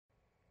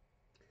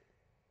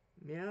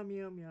Meow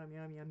meow meow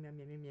meow meow meow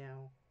meow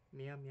meow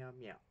meow meow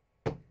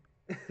meow.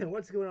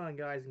 What's going on,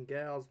 guys and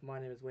gals? My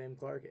name is William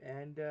Clark,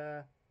 and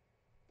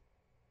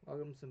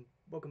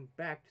welcome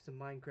back to some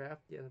Minecraft.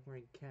 Yeah, I'm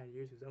wearing cat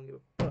ears because I don't give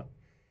a fuck.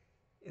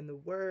 In the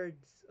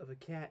words of a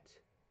cat,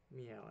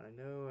 meow. And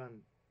I know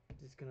I'm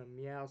just gonna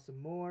meow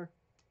some more,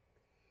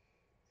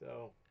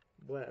 so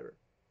whatever.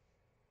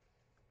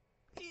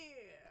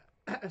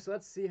 Yeah. So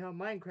let's see how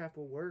Minecraft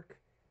will work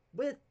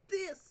with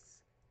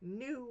this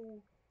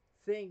new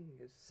thing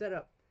is set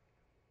up.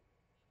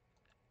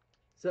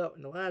 So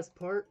in the last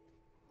part,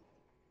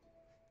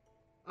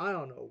 I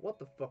don't know what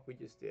the fuck we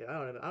just did.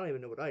 I don't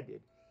even know what I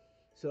did.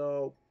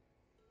 So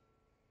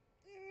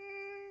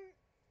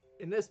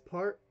in this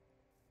part,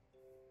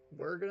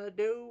 we're gonna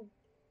do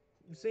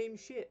the same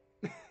shit.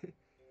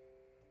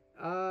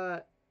 uh,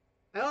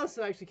 I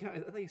also actually I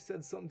think I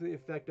said something to the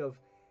effect of,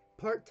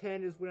 part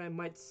 10 is when I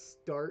might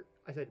start.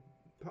 I said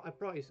I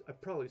probably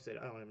said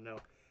I don't even know,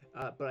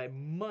 but I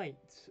might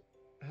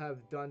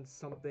have done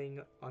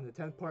something on the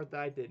 10th part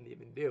that I didn't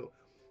even do.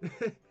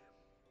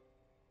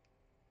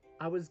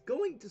 I was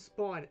going to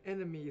spawn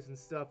enemies and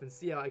stuff and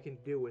see how I can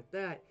deal with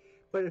that,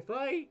 but if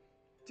I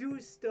do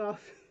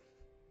stuff,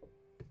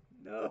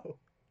 no.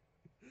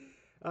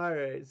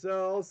 Alright,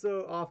 so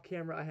also off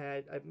camera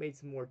I made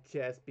some more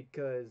chests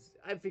because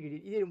I figured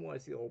you didn't want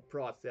to see the whole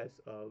process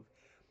of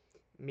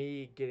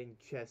me getting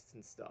chests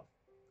and stuff.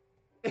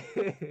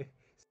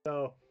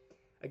 So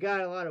I got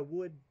a lot of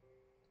wood,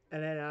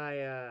 and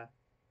then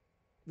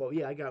well,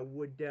 yeah, I got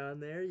wood down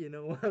there, you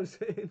know what I'm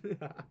saying?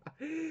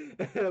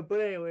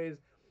 But anyways,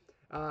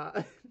 uh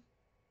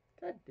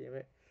god damn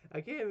it.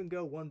 I can't even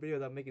go one video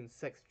without making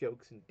sex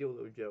jokes and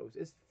dildo jokes.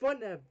 It's fun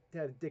to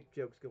have dick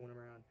jokes going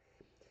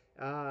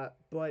around.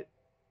 But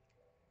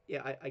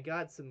yeah, I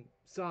got some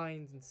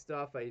signs and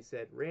stuff. I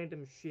said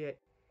random shit,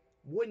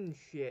 wooden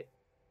shit,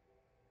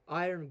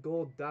 iron,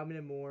 gold, diamond,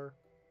 and more,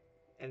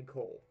 and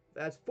coal.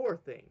 That's four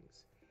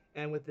things.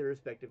 And with their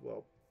respective,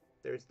 well,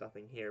 there's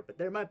nothing here, but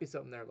there might be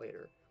something there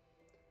later.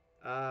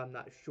 I'm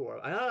not sure.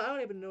 I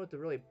don't even know what to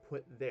really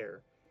put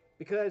there.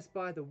 Because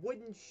by the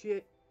wooden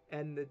shit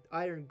and the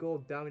iron,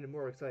 gold, diamond, and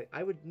more, because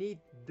I would need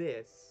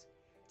this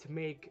to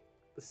make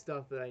the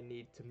stuff that I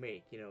need to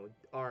make, you know,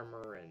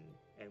 armor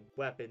and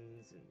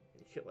weapons and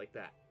shit like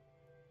that.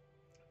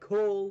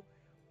 Coal,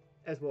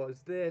 as well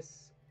as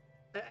this.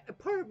 A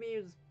part of me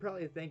is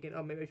probably thinking,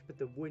 oh, maybe I should put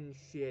the wooden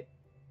shit,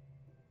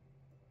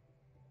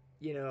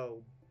 you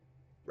know,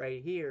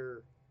 right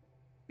here,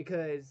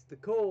 because the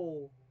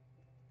coal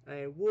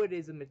and wood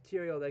is a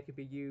material that could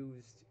be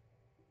used,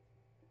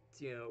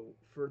 you know,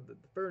 for the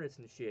furnace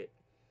and shit.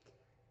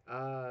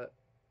 Uh,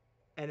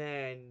 and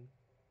then,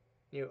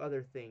 you know,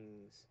 other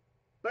things.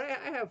 But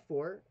I have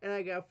four, and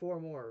I got four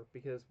more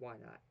because why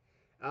not?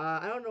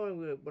 I don't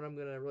know what I'm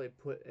gonna really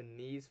put in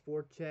these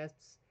four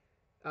chests.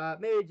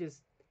 Maybe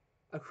just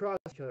across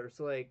each other.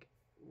 So like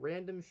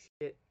random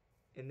shit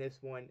in this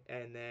one,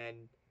 and then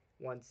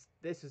once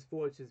this is full,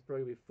 which is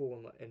probably be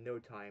full in no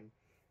time,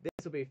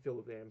 this will be filled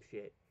with random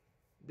shit.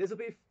 This will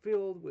be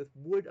filled with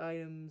wood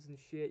items and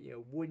shit. You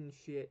know, wooden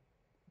shit.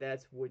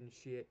 That's wooden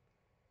shit.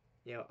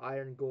 You know,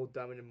 iron, gold,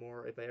 diamond, and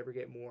more. If I ever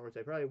get more, which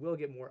I probably will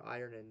get more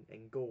iron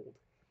and gold.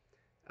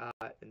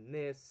 And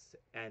this,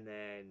 and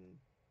then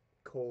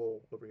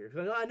coal over here.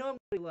 So I know I'm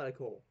getting a lot of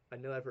coal. I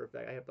know that for a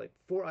fact. I have like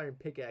 4 iron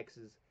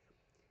pickaxes.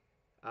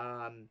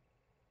 Um,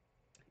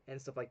 and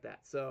stuff like that.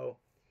 So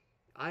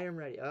I am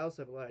ready. I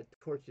also have a lot of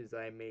torches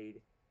I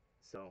made.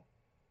 So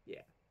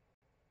yeah,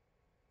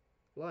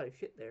 a lot of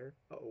shit there.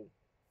 Uh-oh.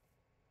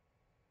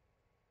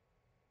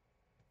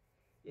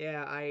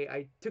 Yeah,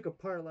 I took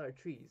apart a lot of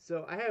trees.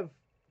 So I have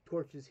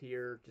torches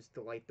here just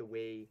to light the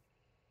way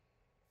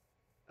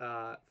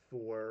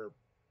for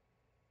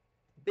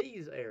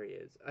these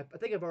areas. I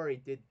think I've already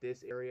did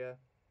this area.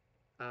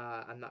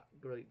 I'm not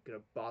really gonna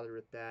bother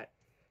with that.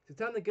 So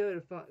time to go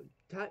to find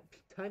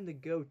time to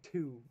go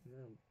to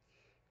no,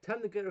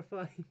 time to go to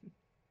find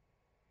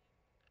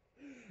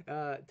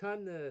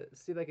time to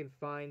see if I can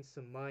find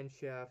some mine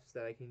shafts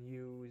that I can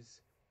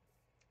use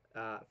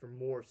for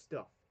more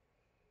stuff.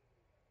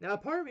 Now,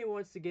 part of me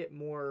wants to get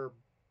more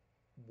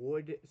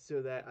wood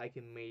so that I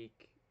can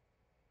make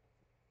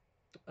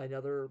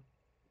another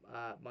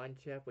mine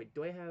shaft. Wait,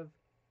 do I have?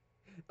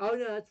 Oh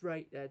no, that's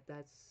right.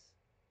 That's.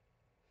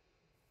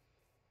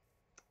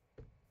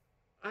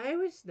 I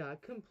was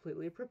not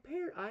completely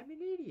prepared. I'm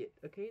an idiot.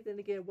 Okay, then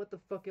again, what the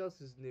fuck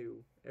else is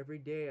new? Every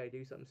day I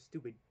do something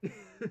stupid.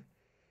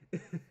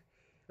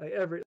 Like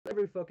every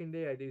fucking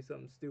day I do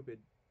something stupid.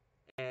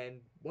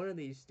 And one of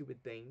these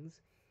stupid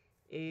things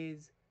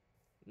is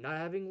not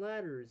having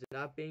ladders and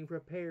not being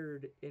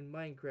prepared in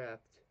Minecraft.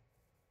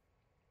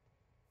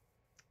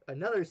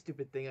 Another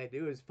stupid thing I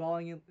do is fall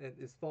in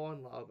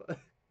lava.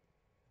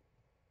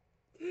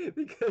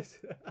 Because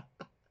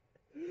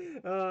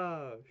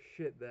oh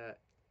shit that.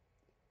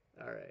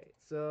 Alright,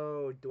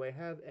 so do I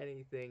have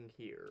anything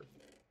here?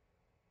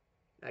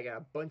 I got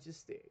a bunch of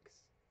sticks.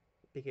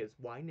 Because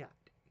why not?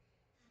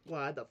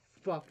 Why the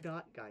fuck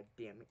not? God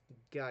damn it.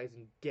 Guys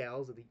and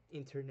gals of the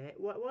internet.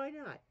 Why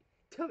not?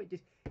 tell me,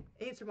 just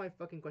answer my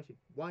fucking question.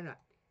 Why not?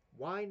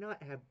 Why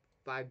not have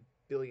 5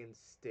 billion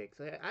sticks?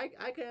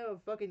 I could have a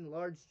fucking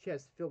large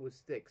chest filled with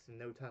sticks in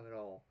no time at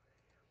all.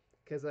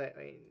 Cause I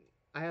mean,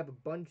 I have a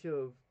bunch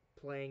of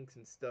planks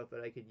and stuff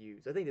that I could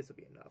use. I think this will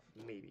be enough,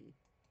 maybe.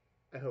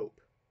 I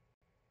hope.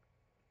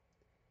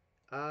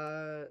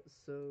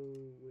 So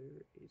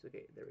where is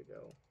okay? There we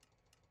go.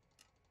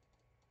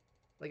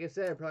 Like I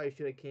said, I probably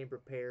should have came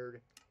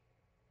prepared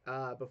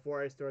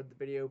before I started the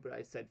video, but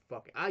I said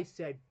fuck it. I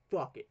said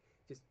fuck it.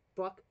 Just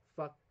fuck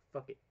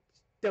it.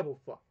 Just double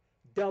fuck.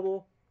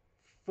 Double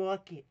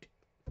fuck it.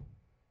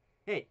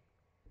 Hey,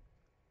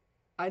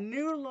 a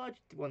new launch.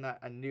 Well, not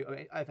a new. I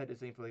mean, I've had this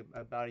thing for like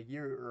about a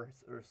year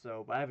or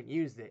so, but I haven't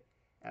used it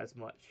as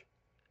much.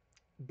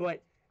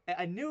 But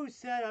a new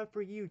setup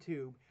for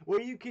YouTube where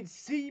you can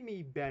see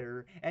me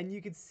better and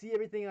you can see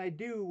everything I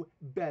do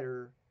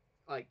better,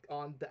 like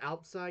on the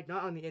outside,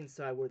 not on the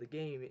inside where the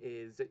game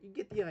is. You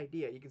get the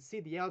idea. You can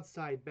see the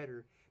outside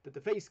better, the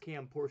face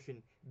cam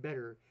portion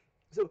better.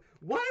 So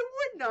why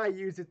wouldn't I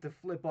use it to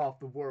flip off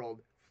the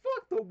world?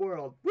 Fuck the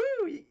world.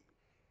 Woo!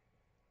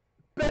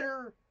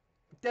 Better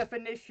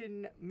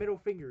definition middle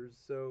fingers.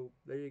 So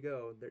there you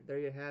go. There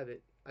you have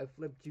it. I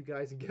flipped you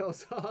guys and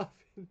gals off.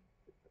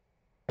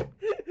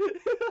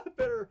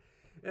 Better.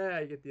 Yeah,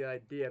 you get the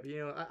idea.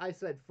 But I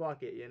said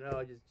fuck it.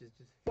 Just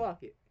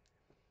fuck it.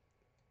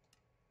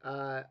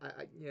 I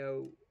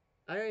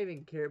don't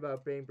even care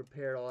about being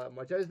prepared all that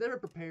much. I was never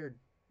prepared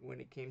when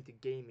it came to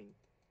gaming.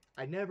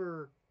 I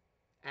never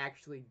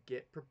actually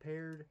get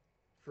prepared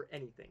for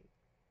anything.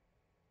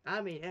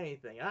 I mean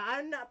anything.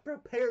 I'm not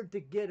prepared to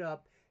get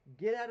up,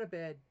 get out of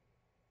bed,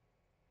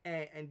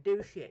 and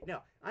do shit. No,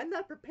 I'm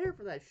not prepared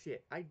for that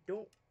shit. I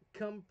don't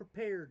come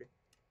prepared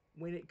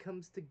when it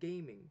comes to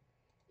gaming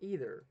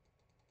either.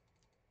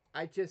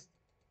 I just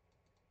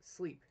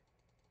sleep.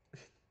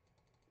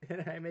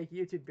 And I make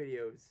YouTube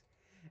videos.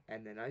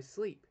 And then I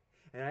sleep.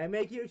 And I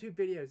make YouTube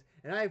videos.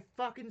 And I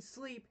fucking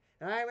sleep.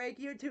 And I make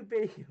YouTube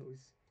videos.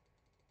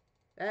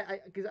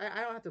 Because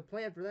I don't have to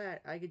plan for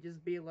that. I could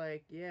just be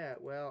like, yeah,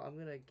 well, I'm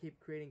going to keep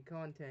creating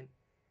content.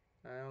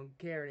 I don't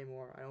care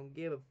anymore. I don't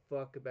give a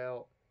fuck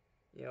about,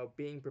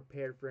 being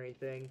prepared for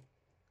anything.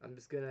 I'm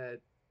just going to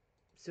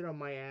sit on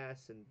my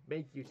ass and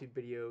make YouTube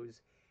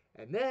videos.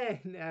 And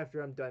then,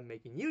 after I'm done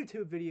making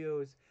YouTube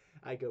videos,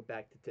 I go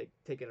back to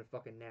taking a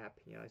fucking nap.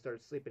 I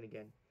started sleeping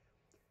again.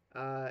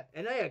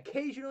 And I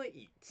occasionally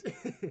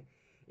eat.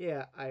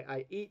 Yeah,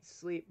 I eat,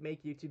 sleep,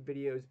 make YouTube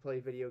videos, play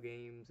video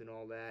games, and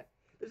all that.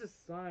 There's a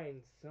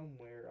sign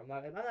somewhere. I'm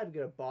not even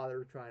gonna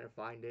bother trying to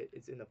find it.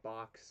 It's in the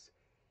box.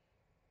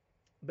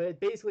 But it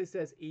basically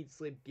says eat,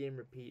 sleep, game,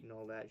 repeat, and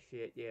all that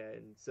shit. Yeah,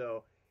 and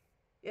so,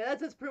 yeah,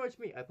 that's pretty much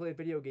me. I play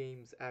video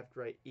games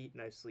after I eat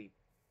and I sleep.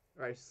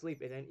 Or I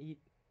sleep and then eat.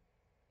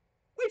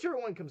 Whichever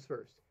one comes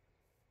first.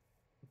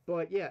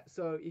 But yeah,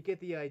 so you get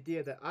the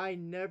idea that I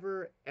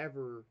never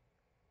ever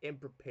am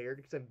prepared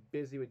because I'm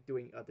busy with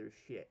doing other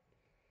shit.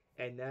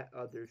 And that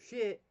other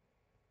shit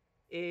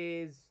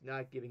is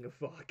not giving a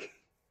fuck.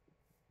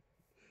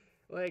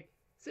 Like,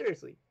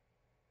 seriously.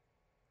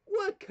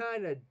 What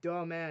kind of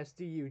dumbass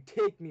do you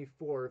take me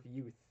for if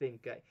you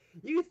think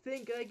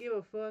I give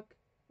a fuck?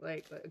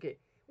 Like, okay,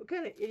 what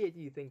kind of idiot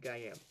do you think I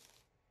am?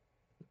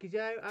 Because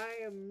I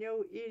am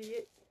no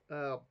idiot.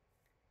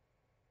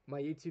 My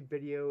YouTube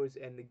videos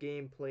and the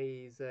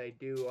gameplays I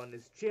do on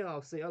this channel,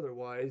 I'll say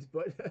otherwise,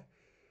 but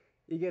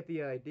you get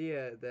the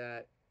idea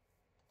that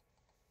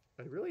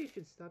I really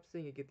should stop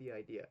saying you get the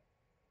idea.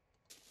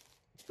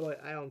 But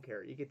I don't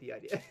care, you get the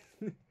idea.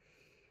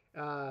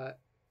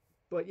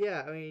 But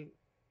yeah, I mean,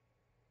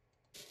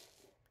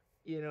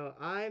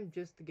 I'm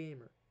just a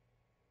gamer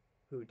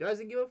who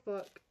doesn't give a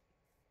fuck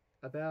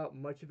about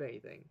much of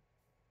anything.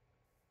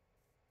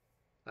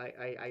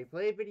 I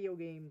play video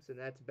games and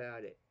that's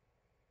about it.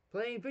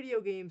 Playing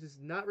video games does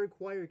not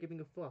require giving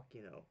a fuck,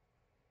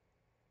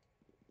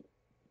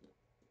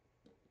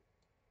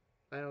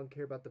 I don't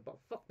care about the boss.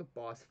 Fuck the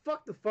boss.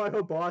 Fuck the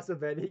final boss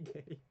of any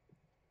game.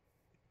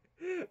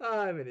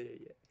 I'm an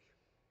idiot.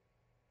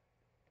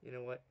 You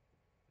know what?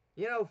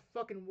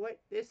 Fucking what?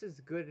 This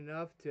is good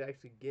enough to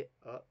actually get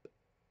up.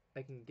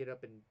 I can get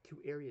up in 2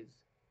 areas.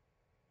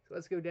 So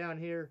let's go down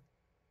here.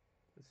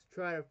 Let's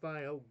try to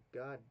find, oh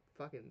god,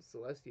 fucking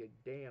Celestia,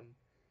 damn.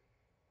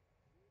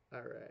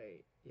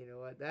 Alright, you know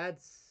what,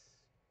 that's,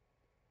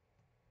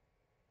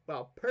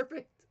 well,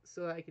 perfect,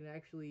 so I can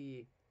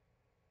actually,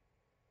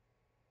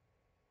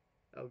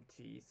 oh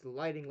jeez, the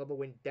lighting level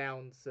went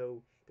down,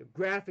 so the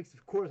graphics,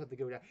 of course, have to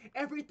go down.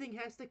 Everything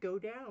has to go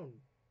down.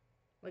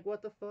 Like,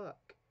 what the fuck?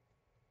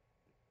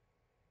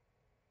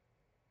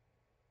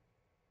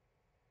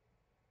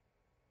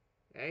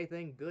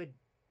 Anything good?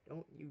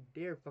 Don't you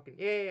dare fucking,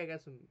 yay, I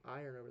got some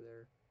iron over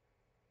there.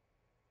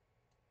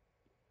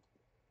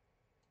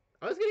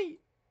 I was gonna,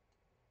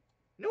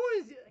 no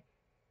one is,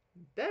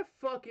 that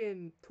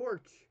fucking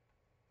torch,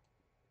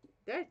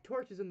 that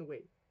torch is in the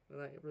way. Well,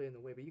 not really in the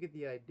way, but you get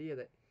the idea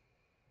that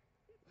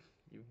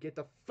You get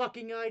the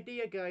fucking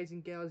idea, guys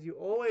and gals. You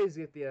always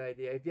get the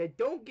idea. If you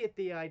don't get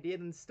the idea,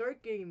 then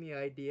start getting the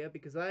idea,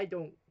 because I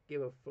don't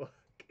give a fuck.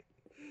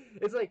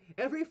 It's like,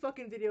 every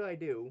fucking video I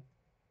do,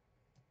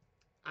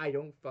 I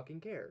don't fucking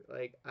care.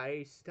 Like,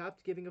 I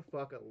stopped giving a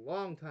fuck a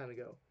long time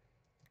ago.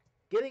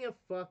 Giving a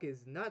fuck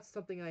is not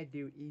something I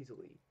do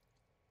easily.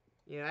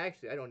 You know,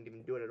 actually, I don't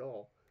even do it at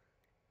all.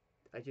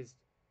 I just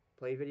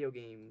play video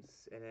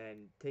games and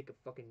then take a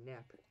fucking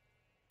nap.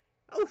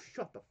 Oh,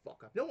 shut the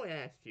fuck up. No one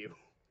asked you.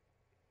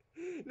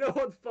 No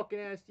one fucking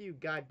asked you,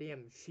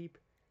 goddamn sheep.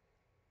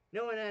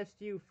 No one asked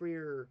you for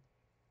your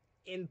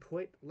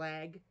input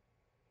lag.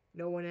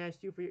 No one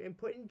asked you for your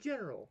input in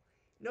general.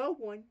 No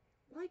one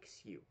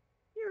likes you.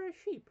 You're a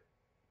sheep.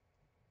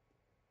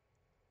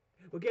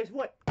 Well, guess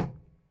what?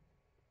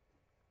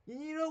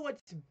 You know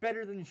what's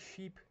better than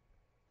sheep?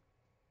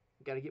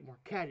 Gotta get more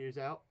cat ears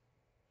out.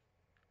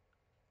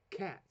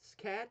 Cats.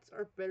 Cats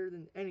are better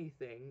than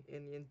anything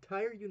in the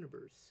entire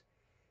universe.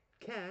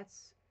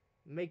 Cats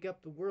make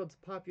up the world's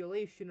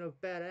population of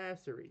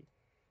badassery.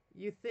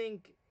 You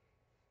think...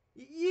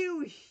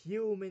 You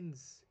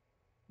humans!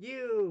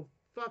 You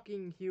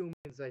fucking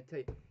humans, I tell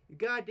you. You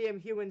goddamn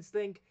humans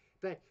think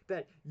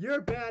that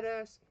you're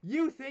badass.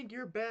 You think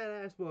you're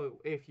badass. Well,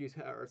 if you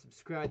are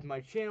subscribed to my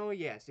channel,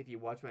 yes. If you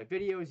watch my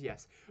videos,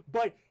 yes.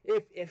 But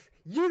if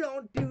you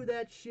don't do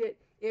that shit,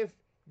 if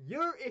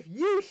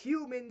you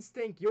humans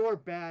think you're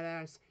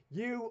badass,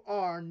 you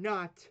are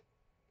not.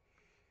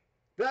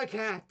 The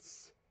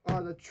cats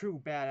are the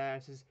true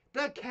badasses.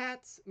 The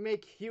cats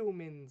make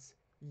humans.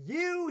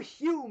 You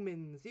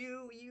humans,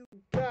 you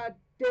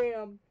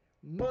goddamn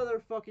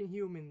motherfucking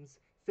humans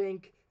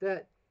think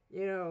that,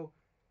 you know,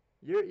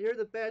 you're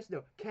the best.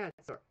 No,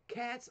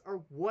 cats are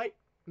what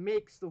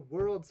makes the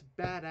world's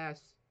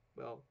badass.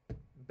 Well,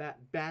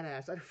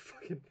 badass.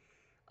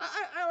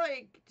 I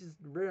like just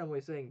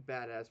randomly saying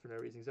badass for no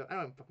reason, so I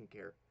don't fucking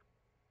care.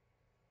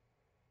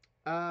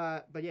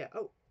 But yeah.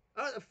 Oh,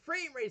 the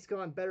frame rate's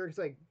gone better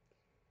because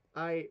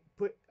I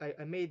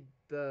made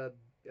the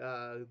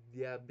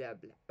yeah, blah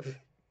blah.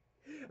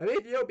 I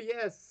made the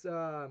OBS.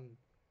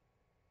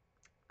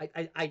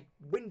 I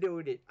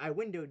windowed it. I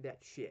windowed that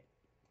shit.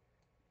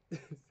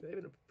 It's not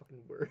even a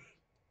fucking word.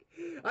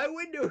 I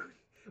windowed.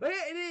 Well,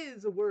 yeah, it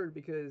is a word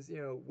because, you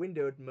know,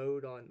 windowed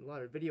mode on a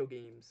lot of video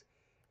games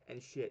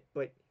and shit.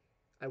 But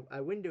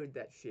I windowed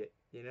that shit.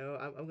 You know,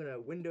 I'm gonna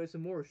window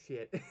some more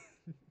shit.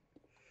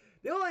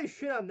 The only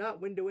shit I'm not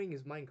windowing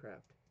is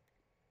Minecraft,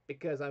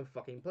 because I'm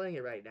fucking playing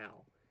it right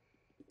now.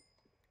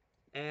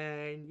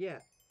 And yeah,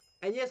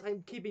 and yes,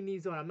 I'm keeping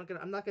these on.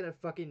 I'm not gonna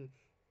fucking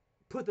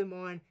put them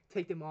on,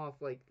 take them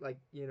off like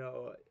you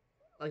know,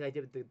 like I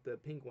did with the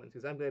pink ones,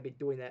 because I'm gonna be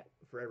doing that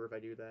forever if I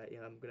do that. You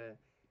know, I'm gonna,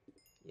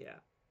 yeah.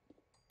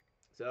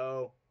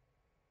 So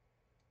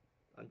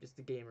I'm just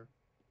a gamer,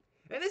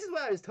 and this is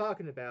what I was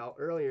talking about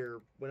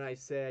earlier when I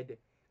said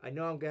I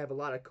know I'm gonna have a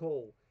lot of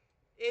coal,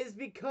 is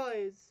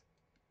because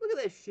look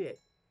at this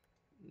shit.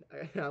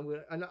 I'm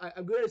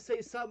gonna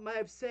say something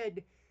I've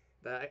said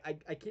that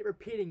I keep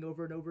repeating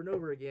over and over and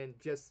over again,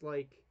 just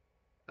like,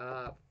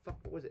 fuck,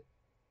 what was it?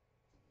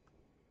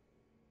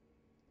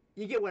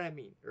 You get what I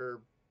mean,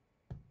 or,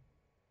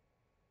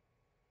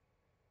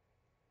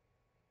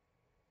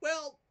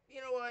 well,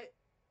 you know what?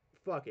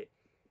 Fuck it.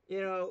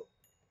 You know,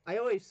 I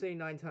always say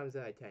 9 times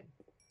out of 10.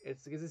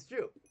 It's because it's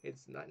true.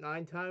 It's not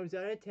 9 times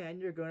out of 10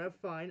 you're gonna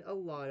find a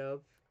lot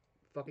of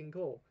fucking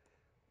coal.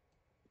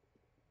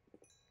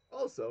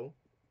 Also,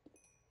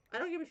 I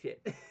don't give a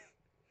shit.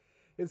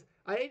 Because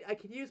I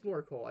can use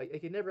more coal. I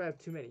can never have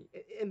too many.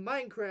 In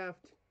Minecraft,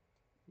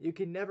 you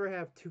can never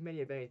have too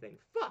many of anything.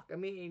 Fuck, I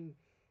mean,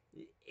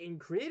 in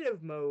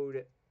creative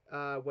mode,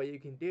 what you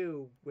can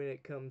do when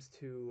it comes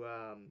to,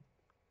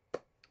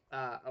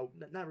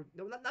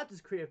 not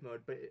just creative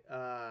mode, but,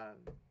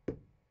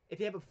 if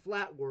you have a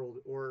flat world,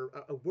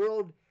 or a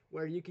world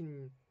where you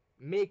can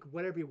make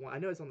whatever you want. I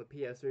know it's on the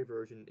PS3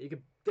 version. You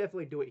can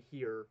definitely do it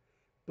here,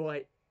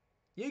 but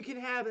you can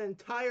have an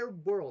entire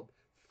world,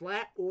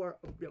 flat or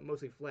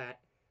mostly flat,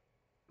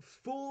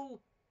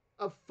 full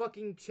of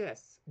fucking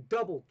chests,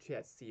 double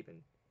chests even.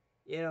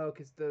 You know,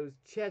 because those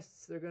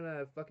chests, they're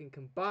gonna fucking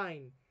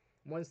combine.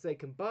 Once they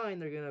combine,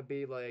 they're gonna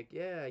be like,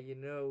 yeah, you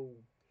know.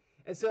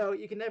 And so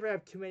you can never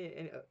have too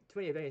many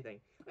of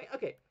anything. Like,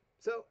 okay,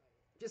 so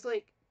just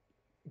like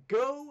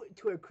go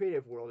to a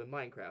creative world in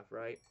Minecraft,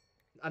 right?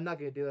 I'm not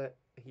gonna do that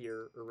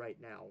here or right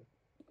now.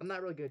 I'm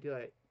not really gonna do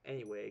that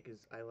anyway because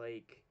I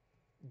like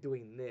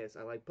doing this.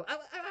 I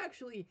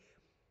actually,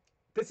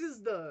 this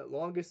is the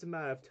longest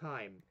amount of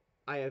time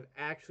I have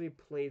actually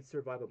played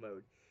survival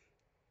mode.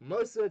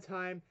 Most of the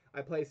time,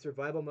 I play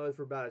survival mode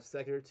for about a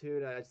second or two,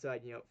 and I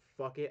decide, you know,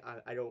 fuck it.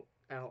 I don't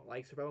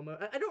like survival mode.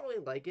 I don't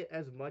really like it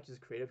as much as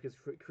creative, because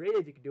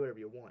creative you can do whatever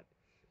you want,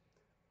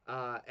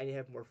 and you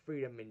have more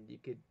freedom, and you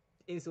could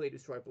instantly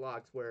destroy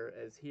blocks.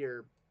 Whereas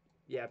here,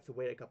 you have to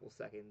wait a couple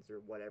seconds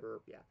or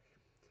whatever.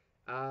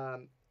 Yeah.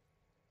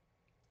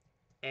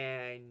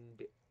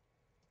 And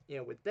you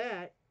know, with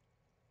that,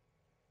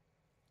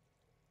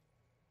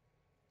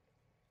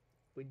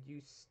 would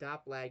you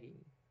stop lagging?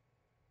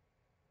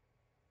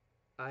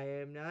 I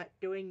am not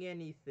doing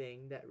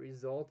anything that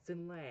results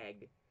in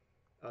lag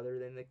other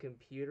than the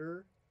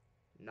computer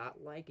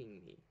not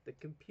liking me. The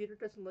computer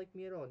doesn't like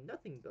me at all.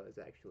 Nothing does,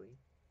 actually.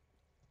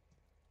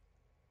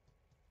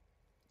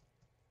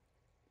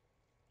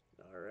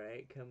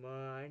 Alright, come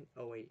on.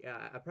 Oh, wait,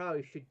 I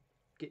probably should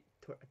get...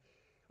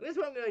 This is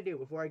what I'm gonna do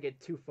before I get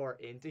too far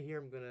into here.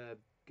 I'm gonna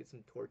get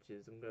some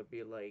torches. I'm gonna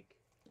be like...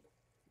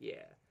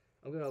 Yeah.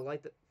 I'm gonna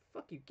light the...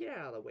 Fuck you, get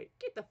out of the way.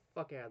 Get the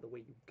fuck out of the way,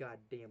 you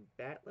goddamn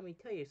bat. Let me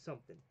tell you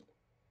something.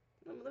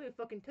 Let me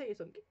fucking tell you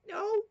something.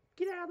 No!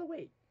 Get out of the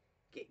way.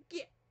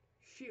 Get.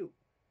 Shoot.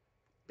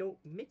 Don't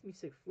make me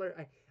sick,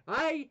 Flutter.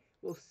 I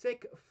will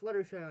sick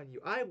Fluttershy on you.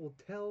 I will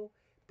tell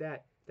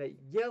that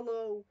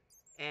yellow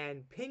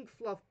and pink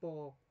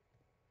fluffball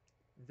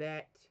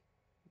that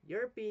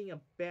you're being a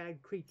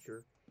bad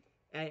creature,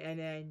 and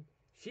then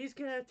she's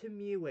gonna have to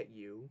mew at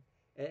you,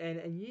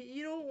 and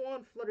you don't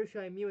want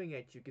Fluttershy mewing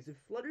at you, because if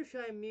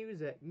Fluttershy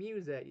mews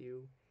at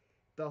you,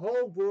 the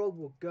whole world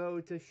will go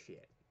to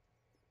shit.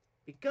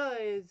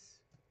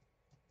 Because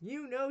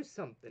you know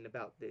something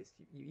about this.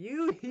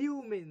 You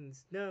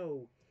humans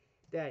know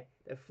that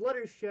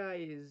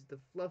Fluttershy is the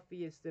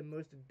fluffiest and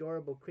most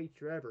adorable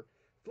creature ever.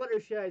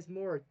 Fluttershy is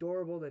more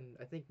adorable than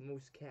I think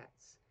most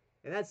cats.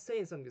 And that's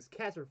saying something, because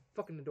cats are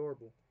fucking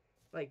adorable.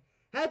 Like,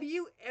 have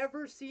you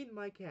ever seen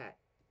my cat?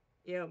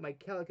 You know, my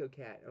calico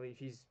cat. I mean,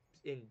 she's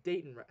in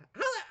Dayton right...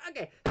 I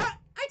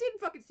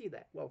didn't fucking see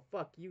that. Well,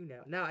 fuck you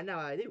now. Now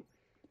I do.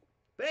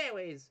 But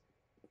anyways,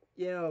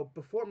 you know,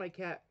 before my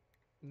cat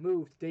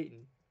moved to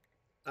Dayton,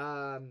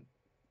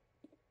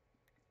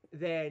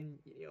 then,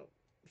 you know,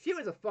 she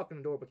was a fucking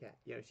adorable cat.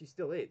 You know, she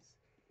still is.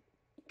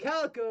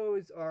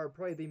 Calicos are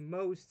probably the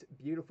most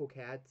beautiful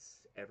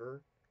cats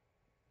ever.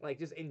 Like,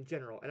 just in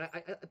general. And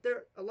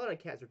there, a lot of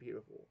cats are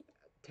beautiful.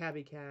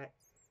 Tabby cat,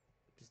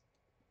 just,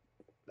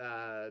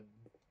 the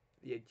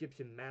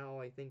Egyptian Mal,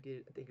 I think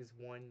is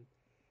one.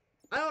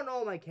 I don't know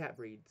all my cat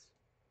breeds,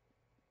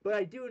 but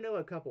I do know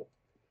a couple.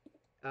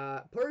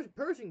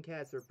 Persian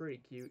cats are pretty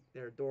cute.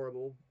 They're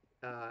adorable,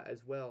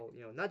 as well.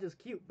 You know, not just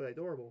cute, but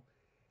adorable.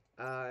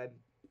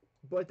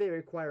 But they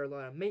require a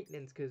lot of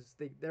maintenance, because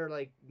they're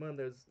like one of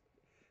those...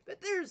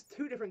 There's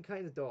two different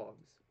kinds of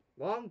dogs.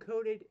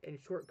 Long-coated and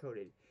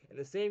short-coated. And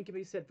the same can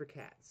be said for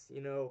cats.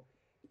 You know,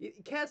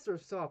 cats are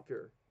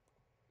softer,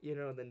 you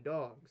know, than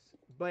dogs.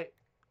 But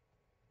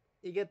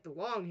you get the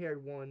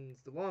long-haired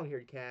ones, the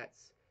long-haired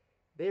cats,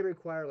 they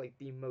require, like,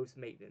 the most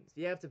maintenance.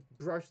 You have to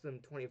brush them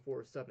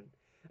 24/7.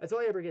 That's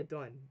all you ever get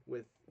done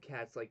with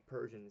cats like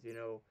Persians, you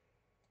know.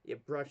 You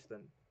brush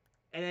them.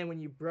 And then when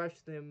you brush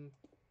them,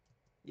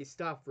 you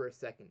stop for a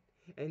second.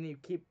 And you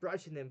keep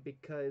brushing them,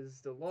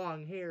 because the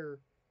long hair...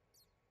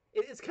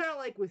 It's kind of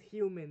like with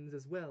humans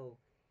as well.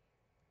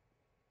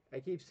 I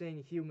keep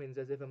saying humans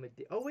as if I'm a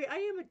oh wait, I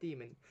am a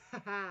demon.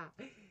 Haha.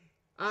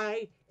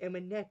 I am a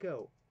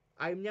Neko.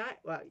 I'm not,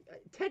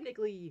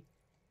 technically,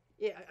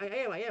 yeah,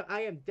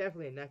 I am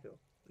definitely a Neko,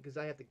 because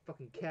I have the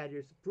fucking cat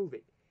ears to prove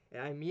it,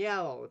 and I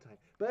meow all the time.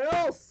 But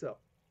also,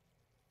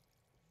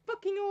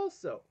 fucking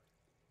also,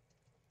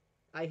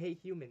 I hate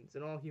humans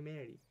and all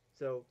humanity.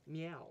 So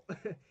meow.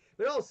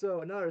 But also,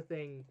 another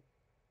thing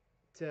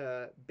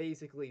to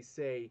basically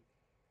say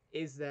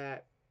is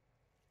that,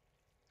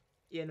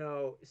 you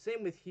know,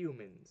 same with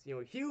humans. You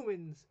know,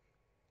 humans,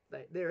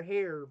 their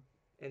hair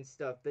and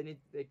stuff,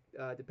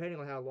 depending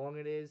on how long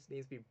it is,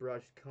 needs to be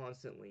brushed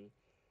constantly.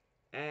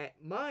 And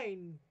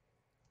mine,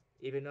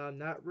 even though I'm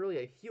not really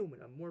a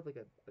human, I'm more of like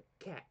a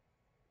cat.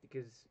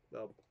 Because,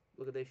 well,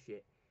 look at this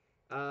shit.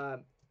 Oh,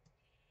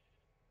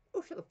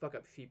 shut the fuck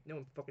up, sheep. No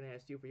one fucking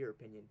asked you for your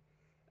opinion.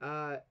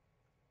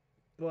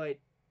 But,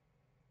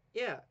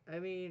 yeah, I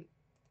mean,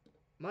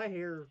 my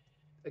hair,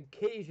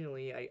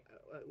 occasionally,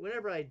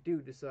 whenever I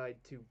do decide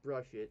to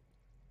brush it,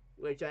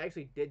 which I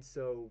actually did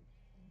so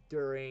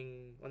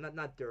during, well,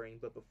 not during,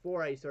 but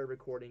before I started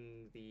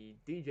recording the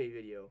DJ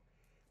video,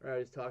 where I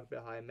was talking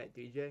about how I met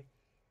DJ,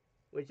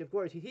 which, of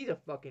course, he's a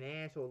fucking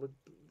asshole.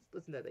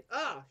 Listen to that thing.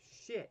 Ah,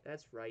 shit,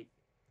 that's right.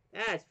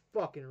 That's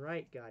fucking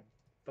right, god.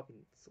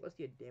 Fucking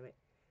Celestia, damn it.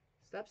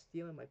 Stop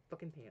stealing my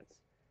fucking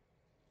pants.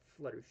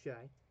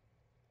 Fluttershy.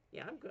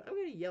 Yeah, I'm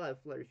gonna yell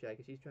at Fluttershy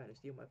because she's trying to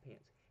steal my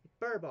pants.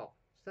 Furball,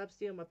 stop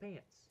stealing my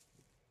pants.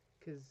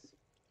 Because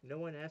no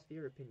one asked for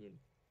your opinion.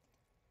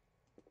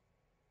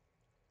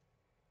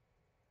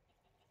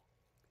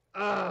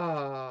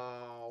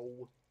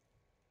 Oh!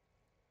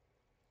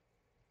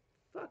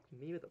 Fuck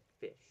me with a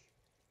fish.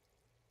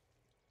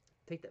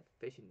 Take that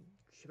fish and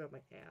shove it up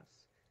my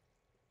ass.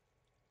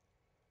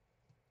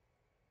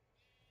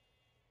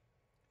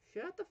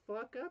 Shut the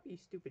fuck up, you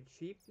stupid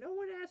sheep. No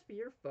one asked for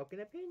your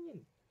fucking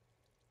opinion.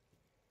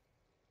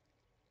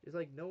 It's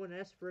like no one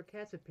asked for a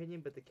cat's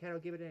opinion, but the cat will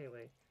give it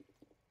anyway.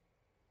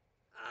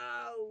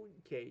 Oh,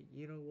 okay,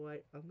 you know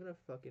what? I'm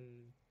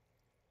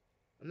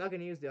not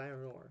gonna use the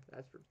iron ore.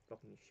 That's for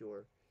fucking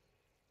sure.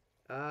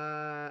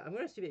 I'm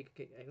gonna see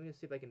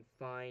if I can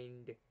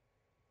find...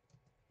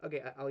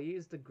 Okay, I'll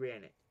use the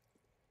granite.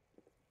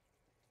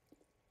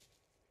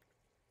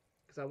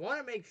 Because I want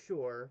to make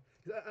sure...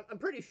 Cause I'm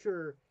pretty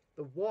sure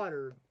the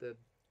water,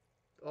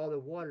 all the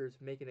water's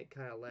making it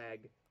kind of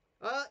lag.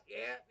 Oh,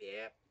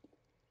 yeah.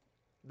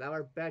 Now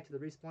we're back to the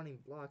respawning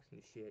blocks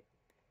and shit.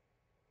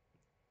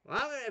 Well,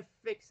 I'm gonna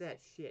fix that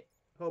shit.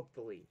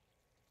 Hopefully.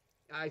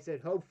 I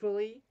said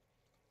hopefully.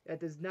 That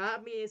does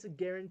not mean it's a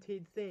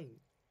guaranteed thing.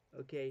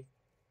 Okay?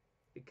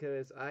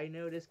 Because I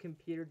know this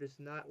computer does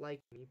not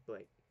like me,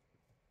 but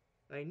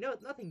I know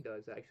nothing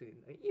does, actually.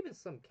 Even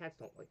some cats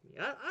don't like me.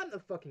 I'm the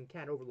fucking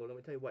cat overlord. Let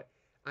me tell you what.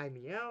 I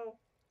meow.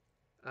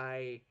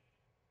 I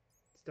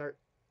start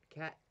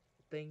cat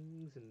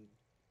things and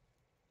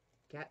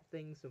cat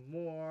things some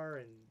more,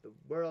 and the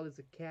world is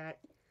a cat,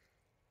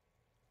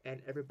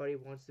 and everybody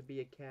wants to be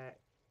a cat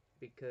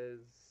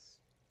because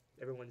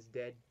everyone's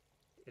dead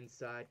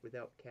inside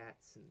without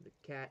cats, and the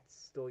cats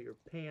stole your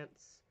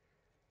pants.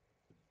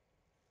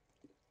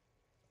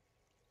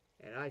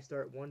 And I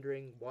start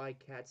wondering why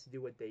cats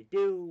do what they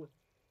do,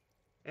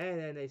 and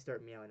then they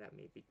start meowing at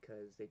me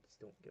because they just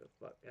don't give a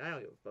fuck. And I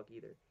don't give a fuck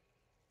either.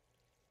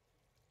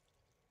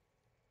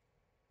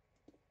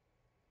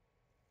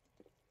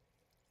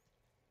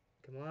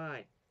 Come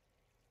on.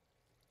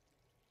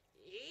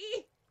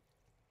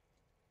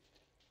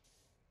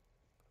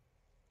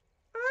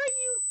 Are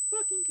you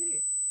fucking kidding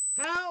me?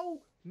 How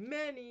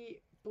many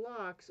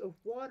blocks of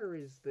water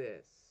is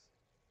this?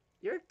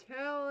 You're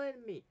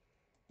telling me.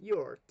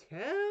 You're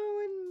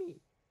telling me.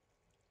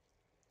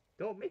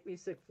 Don't make me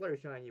sick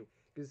Fluttershy on you.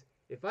 Because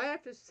if I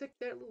have to sick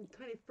that little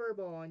tiny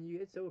furball on you,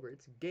 it's over.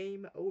 It's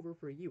game over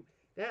for you.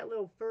 That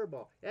little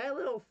furball, that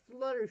little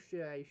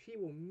Fluttershy, she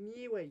will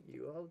mew at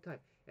you all the time.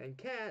 And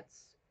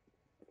cats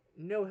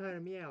know how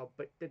to meow,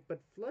 but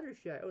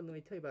Fluttershy, oh, let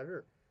me tell you about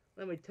her.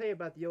 Let me tell you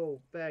about the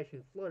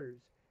old-fashioned Flutters.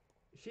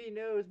 She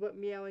knows what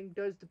meowing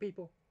does to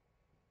people.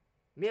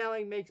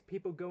 Meowing makes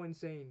people go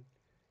insane.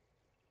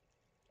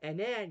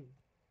 And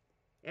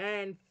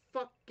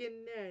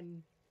fucking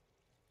then,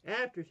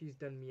 after she's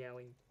done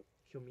meowing,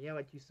 she'll meow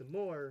at you some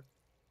more,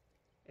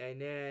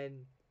 and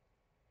then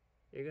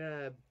you're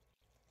gonna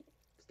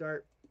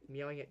start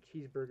meowing at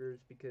cheeseburgers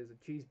because a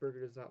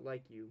cheeseburger does not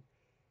like you,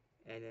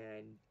 and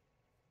then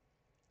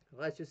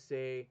let's just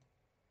say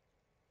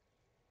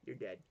you're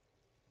dead.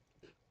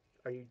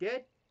 Are you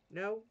dead?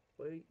 No?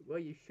 Well,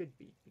 you should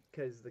be,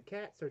 because the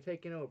cats are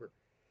taking over.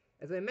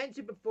 As I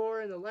mentioned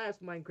before in the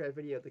last Minecraft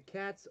video, the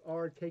cats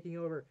are taking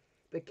over.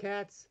 The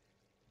cats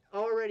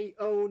already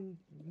own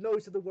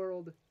most of the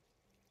world,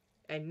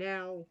 and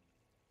now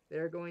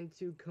they're going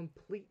to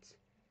complete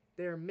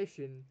their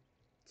mission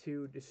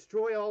to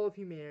destroy all of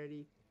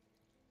humanity.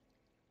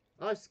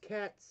 Us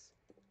cats,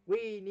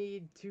 we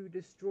need to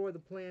destroy the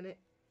planet.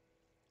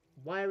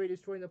 Why are we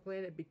destroying the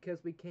planet?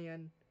 Because we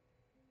can.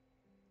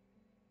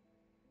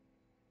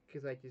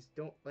 Because I just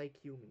don't like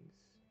humans.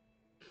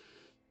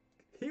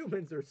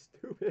 Humans are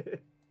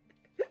stupid.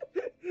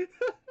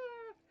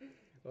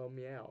 Oh,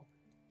 meow.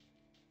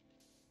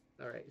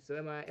 Alright, so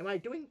am I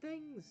doing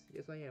things?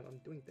 Yes, I am. I'm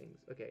doing things.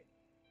 Okay.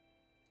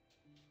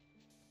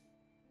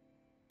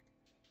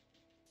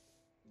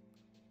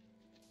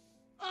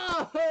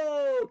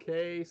 Oh,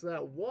 okay, so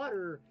that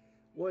water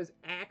was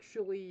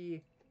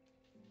actually...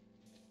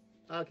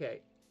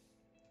 Okay.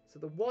 So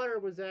the water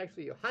was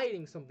actually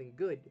hiding something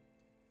good.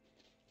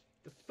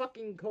 The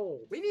fucking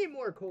coal. We need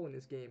more coal in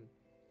this game.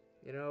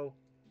 You know?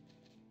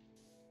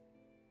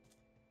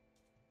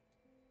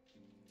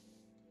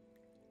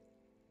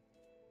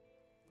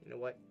 You know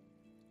what?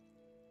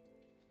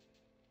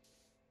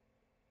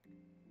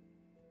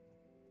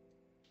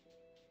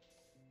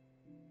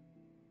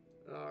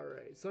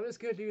 Alright, so I'm just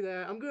gonna do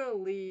that. I'm gonna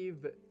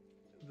leave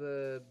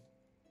those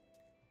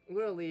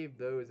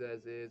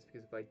as is,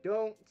 because if I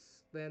don't,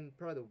 then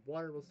probably the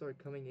water will start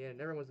coming in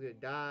and everyone's gonna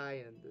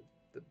die, and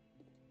the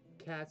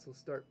cats will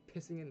start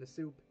pissing in the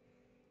soup,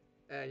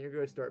 and you're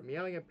gonna start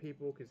meowing at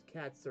people because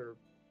cats are...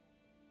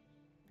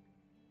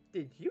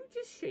 Did you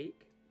just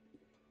shake?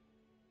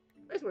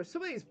 I swear,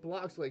 some of these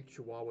blocks are like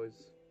chihuahuas.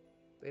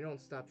 They don't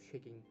stop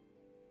shaking.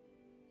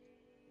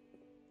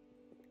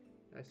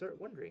 And I start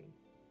wondering,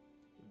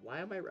 why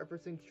am I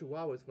referencing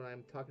chihuahuas when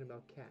I'm talking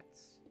about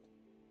cats?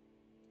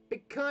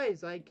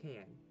 Because I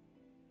can.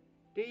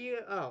 Do you?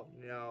 Oh,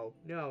 no.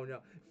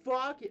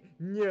 Fuck it.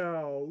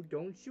 No,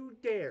 don't you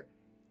dare.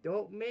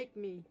 Don't make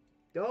me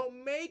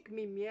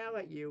meow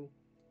at you.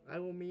 I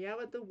will meow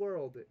at the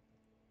world.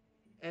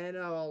 And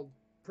I'll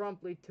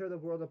promptly tear the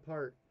world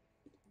apart.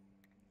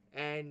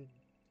 And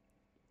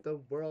the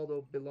world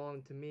will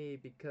belong to me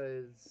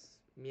because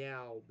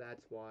meow,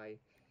 that's why.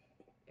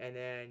 And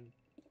then,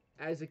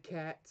 as a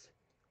cat,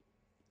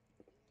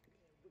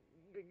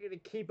 we're gonna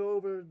keep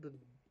over the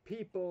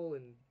people,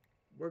 and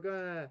we're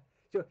gonna...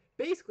 So,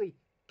 basically,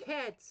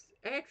 cats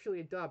actually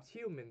adopt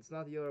humans,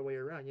 not the other way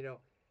around, you know.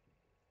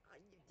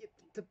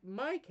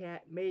 My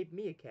cat made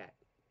me a cat.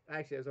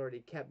 Actually, I was already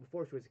a cat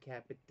before she was a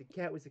cat, but the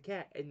cat was a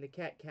cat, and the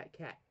cat.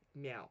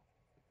 Meow.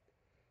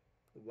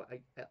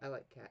 I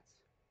like cats,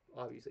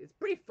 obviously. It's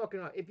pretty fucking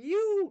odd. If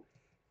you...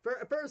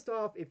 First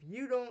off, if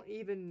you don't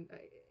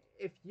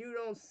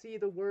see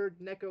the word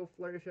Neko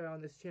Fluttershy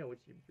on this channel,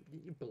 which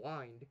you're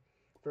blind,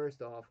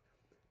 first off,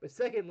 But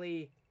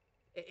secondly,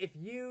 if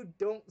you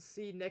don't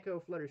see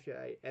Neko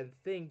Fluttershy and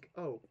think,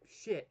 oh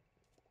shit,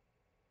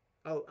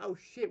 oh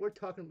shit, we're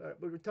talking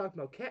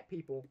about cat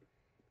people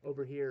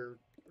over here,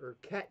 or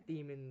cat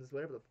demons,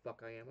 whatever the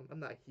fuck I am. I'm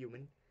not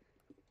human.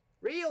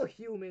 Real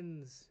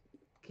humans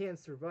can't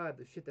survive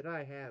the shit that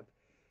I have.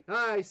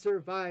 I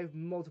survived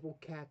multiple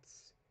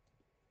cats.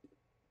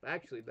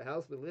 Actually, the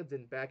house we lived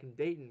in back in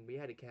Dayton, we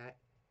had a cat.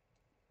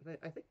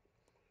 I think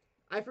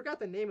I forgot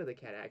the name of the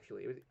cat.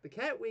 Actually, the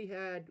cat we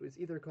had was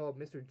either called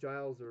Mr.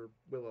 Giles or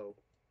Willow.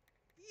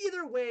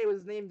 Either way, it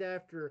was named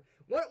after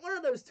one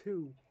of those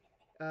two.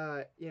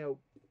 You know,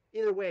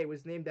 either way, it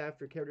was named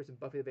after characters in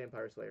Buffy the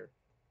Vampire Slayer.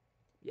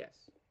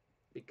 Yes,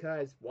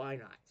 because why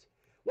not?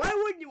 Why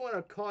wouldn't you want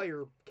to call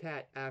your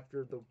cat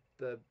after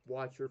the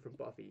Watcher from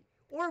Buffy?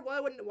 Or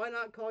why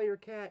not call your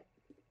cat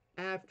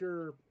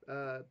after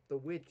the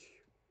witch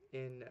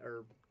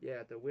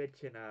the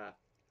witch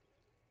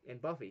in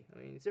Buffy? I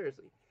mean,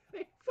 seriously. I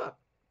mean, fuck.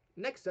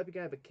 Next up, you're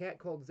gonna have a cat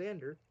called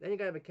Xander. Then you're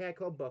gonna have a cat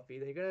called Buffy.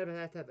 Then you're gonna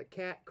have to have a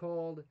cat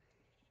called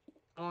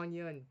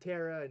Anya and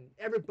Tara and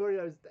everybody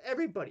else.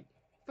 Everybody.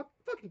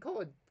 Fucking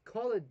call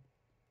it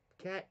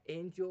Cat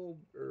Angel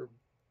or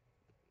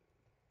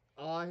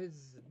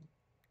Oz.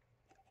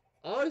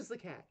 Oz the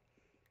cat.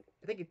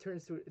 I think it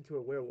turns into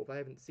a werewolf. I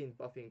haven't seen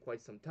Buffy in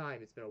quite some time.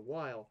 It's been a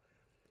while,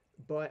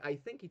 but I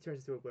think he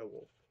turns into a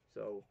werewolf.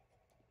 So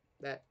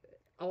that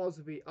Oz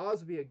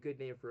would be a good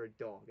name for a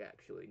dog,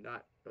 actually,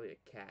 not really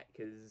a cat.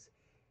 Because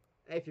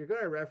if you're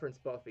gonna reference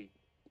Buffy,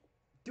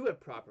 do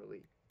it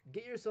properly.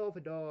 Get yourself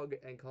a dog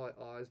and call it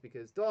Oz,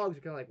 because dogs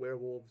are kind of like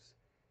werewolves,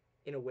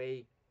 in a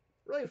way,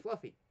 really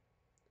fluffy.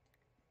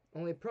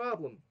 Only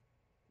problem,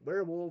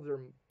 werewolves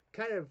are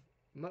kind of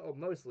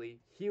mostly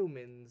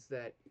humans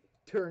that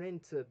turn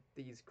into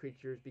these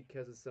creatures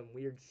because of some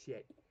weird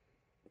shit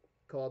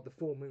called the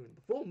full moon.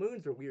 The full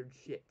moons are weird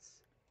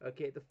shits.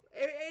 Okay,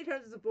 anytime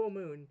there's a full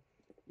moon,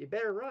 you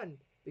better run,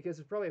 because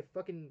there's probably a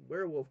fucking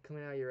werewolf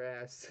coming out of your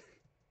ass.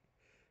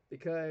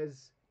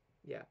 Because,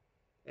 yeah.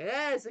 And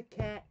as a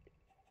cat,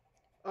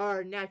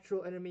 our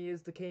natural enemy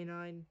is the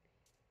canine.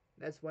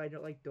 That's why I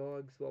don't like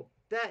dogs. Well,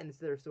 that and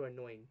they're so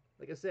annoying.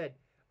 Like I said,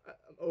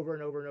 over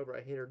and over and over,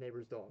 I hate our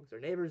neighbors' dogs. Our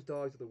neighbors'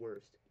 dogs are the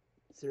worst.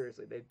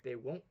 Seriously, they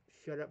won't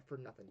shut up for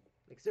nothing.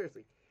 Like,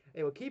 seriously.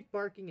 They will keep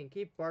barking and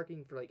keep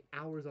barking for, like,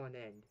 hours on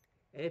end.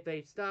 And if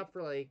they stop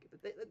for, like,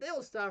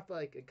 they'll stop for,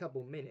 like, a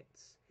couple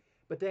minutes.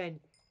 But then,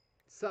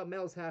 something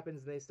else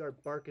happens and they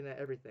start barking at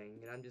everything.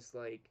 And I'm just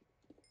like,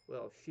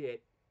 well,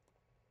 shit.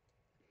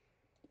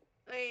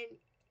 I mean,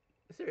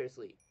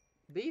 seriously.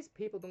 These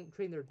people don't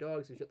train their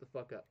dogs to shut the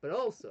fuck up. But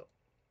also,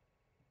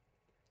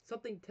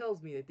 something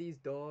tells me that these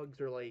dogs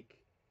are like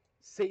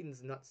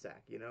Satan's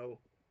nutsack, you know?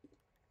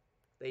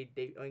 I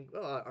mean,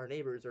 well, our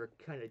neighbors are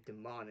kind of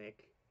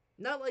demonic.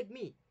 Not like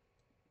me.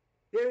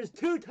 There's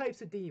two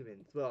types of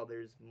demons. Well,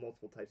 there's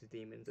multiple types of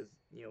demons, as,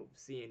 you know,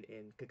 seen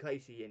in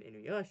Kakaishi and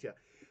Inuyasha.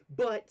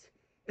 But,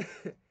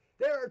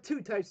 there are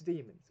two types of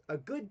demons. A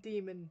good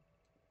demon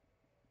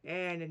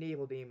and an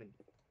evil demon.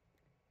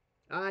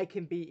 I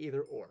can be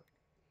either or.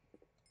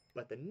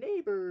 But the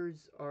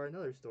neighbors are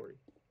another story.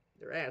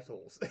 They're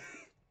assholes.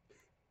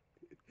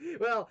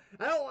 Well,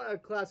 I don't want to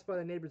classify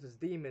the neighbors as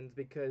demons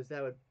because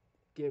that would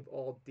give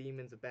all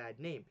demons a bad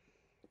name.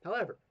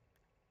 However,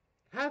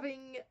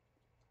 having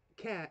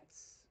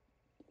cats...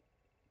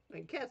 I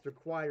mean, cats are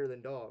quieter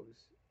than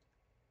dogs.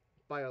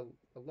 By a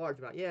large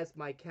amount. Yes,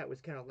 my cat was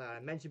kind of loud. I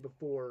mentioned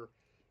before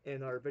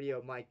in our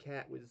video, my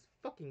cat was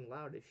fucking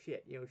loud as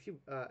shit. You know, she,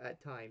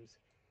 at times,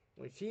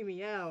 when she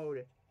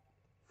meowed,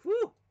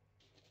 whew!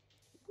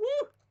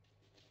 Woo!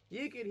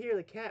 You could hear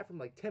the cat from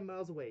like 10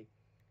 miles away.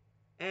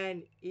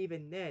 And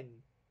even then,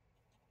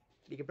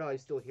 you could probably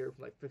still hear it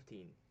from like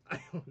 15.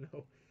 I don't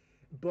know.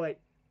 But,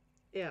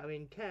 yeah, I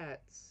mean,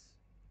 cats,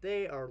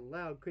 they are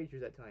loud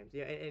creatures at times.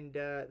 Yeah, and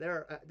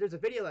there's a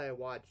video that I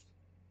watched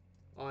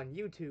on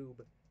YouTube,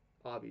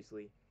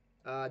 obviously,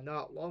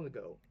 not long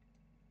ago.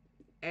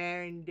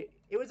 And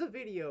it was a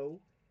video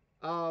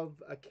of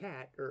a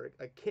cat, or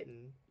a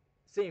kitten.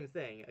 Same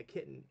thing. A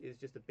kitten is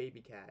just a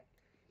baby cat.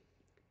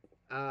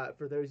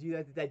 For those of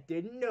you that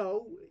didn't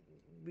know,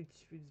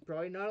 which is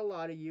probably not a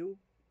lot of you,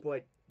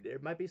 but there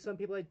might be some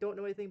people that don't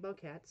know anything about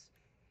cats.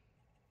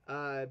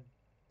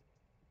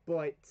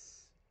 But,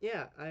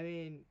 yeah, I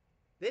mean,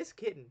 this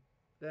kitten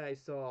that I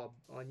saw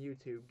on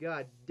YouTube,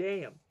 god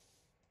damn,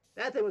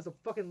 that thing was the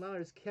fucking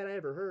loudest cat I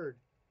ever heard.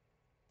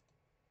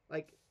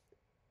 Like,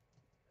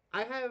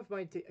 I have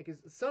my, because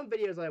some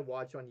videos I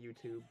watch on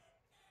YouTube,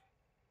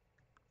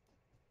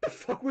 the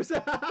fuck was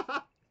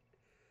that?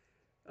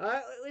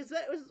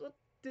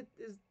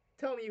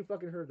 Tell me you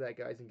fucking heard that,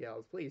 guys and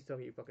gals. Please tell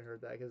me you fucking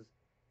heard that, because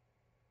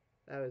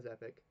that was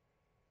epic.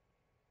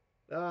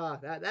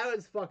 That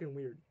was fucking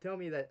weird. Tell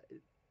me that.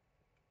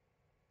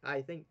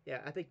 I think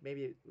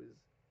maybe it was,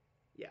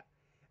 yeah.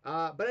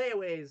 But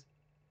anyways,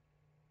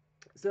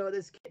 so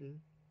this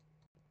kitten,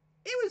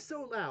 it was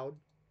so loud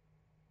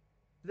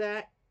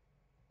that,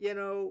 you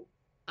know,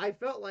 I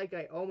felt like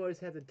I almost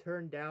had to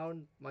turn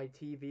down my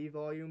TV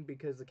volume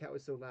because the cat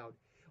was so loud.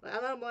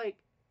 And I'm like,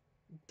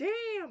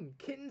 damn,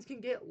 kittens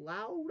can get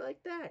loud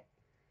like that.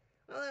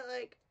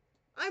 Like,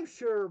 I'm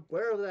sure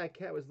wherever that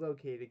cat was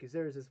located, because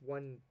there's this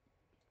one,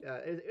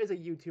 it was a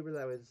YouTuber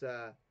that was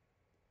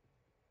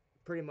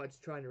pretty much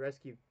trying to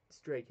rescue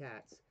stray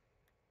cats,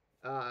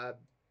 uh,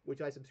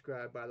 which I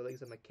subscribe by the way,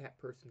 because I'm a cat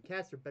person.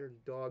 Cats are better than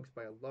dogs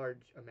by a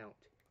large amount.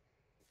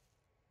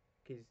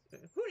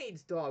 Because who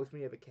needs dogs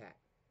when you have a cat?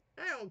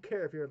 I don't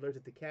care if you're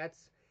allergic to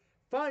cats.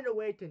 Find a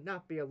way to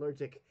not be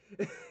allergic.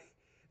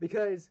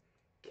 Because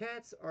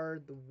cats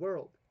are the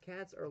world.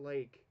 Cats are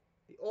like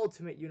the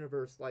ultimate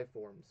universe life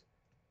forms.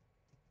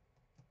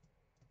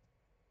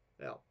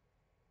 Well,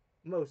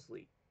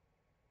 mostly.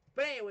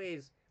 But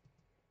anyways,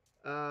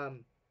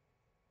 um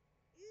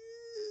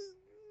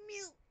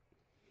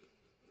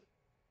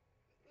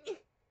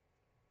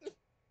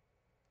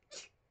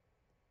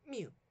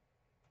mew.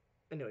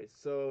 Anyways,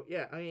 so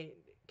yeah, I mean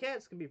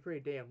cats can be pretty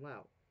damn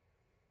loud.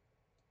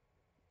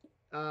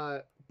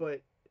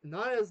 But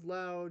not as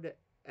loud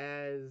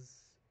as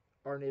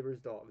our neighbor's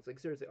dogs. Like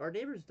seriously, our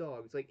neighbor's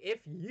dogs. Like if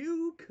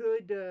you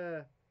could,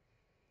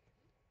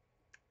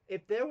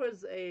 if there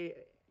was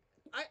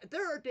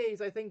there are days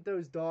I think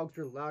those dogs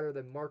are louder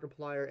than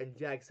Markiplier and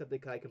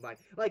Jacksepticeye combined.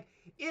 Like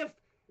if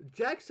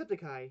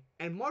Jacksepticeye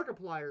and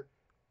Markiplier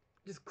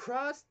just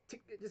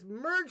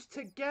merge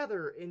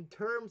together in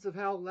terms of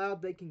how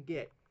loud they can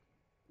get.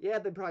 Yeah,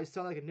 they probably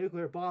sound like a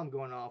nuclear bomb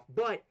going off,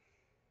 but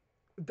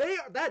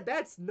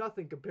that's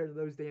nothing compared to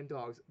those damn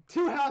dogs.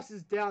 Two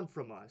houses down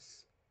from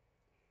us,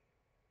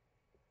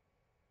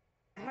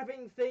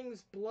 having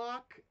things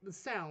block the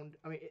sound.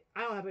 I mean,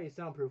 I don't have any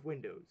soundproof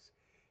windows,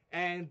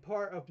 and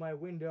part of my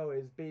window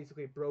is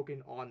basically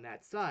broken on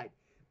that side.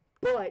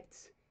 But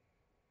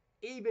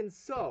even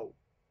so,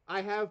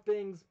 I have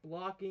things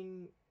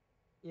blocking,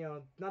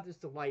 not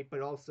just the light,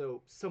 but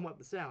also somewhat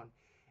the sound.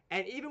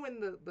 And even when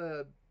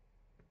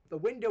the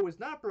window is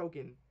not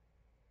broken,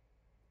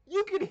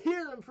 you can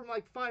hear them from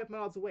like 5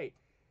 miles away.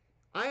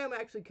 I am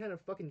actually kind of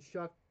fucking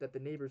shocked that the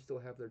neighbors still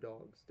have their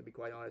dogs, to be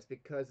quite honest,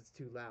 because it's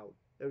too loud.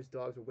 Those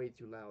dogs are way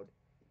too loud.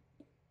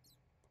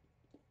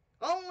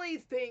 Only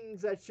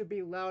things that should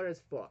be loud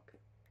as fuck.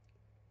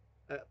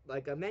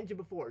 Like I mentioned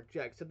before,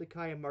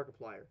 Jacksepticeye and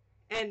Markiplier.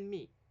 And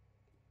me.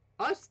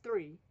 Us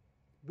three,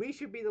 we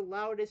should be the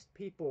loudest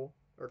people,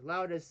 or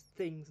loudest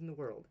things in the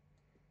world.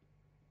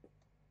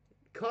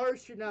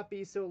 Cars should not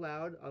be so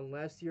loud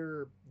unless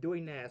you're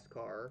doing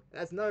NASCAR.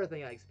 That's another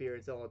thing I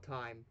experience all the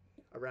time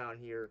around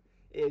here.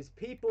 Is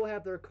people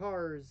have their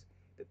cars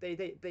that they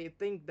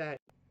think that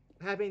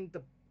having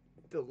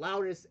the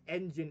loudest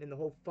engine in the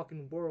whole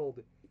fucking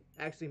world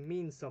actually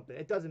means something.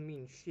 It doesn't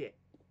mean shit.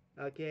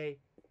 Okay?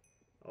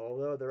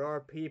 Although there are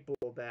people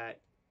that,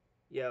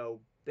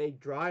 they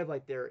drive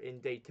like they're in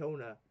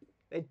Daytona.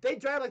 They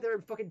drive like they're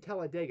in fucking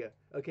Talladega,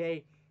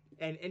 okay?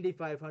 And Indy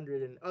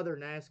 500 and other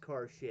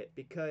NASCAR shit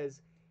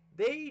because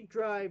they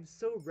drive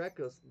so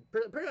reckless,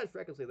 pretty much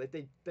recklessly. Like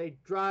they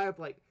drive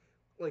like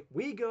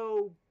we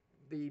go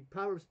the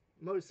proper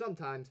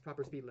sometimes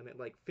proper speed limit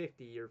like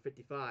 50 or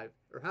 55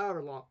 or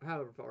however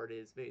far it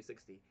is, maybe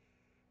 60.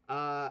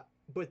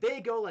 But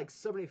they go like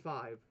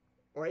 75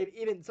 or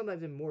even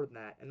sometimes even more than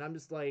that, and I'm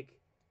just like,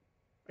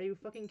 are you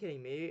fucking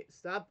kidding me?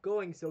 Stop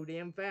going so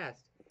damn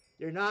fast.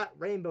 You're not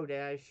Rainbow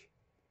Dash,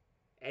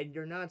 and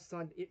you're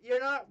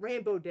not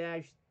Rainbow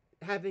Dash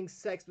having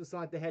sex with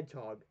Sonic the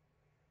Hedgehog.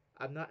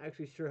 I'm not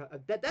actually sure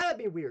that'd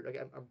be weird.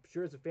 Like, I'm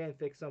sure it's a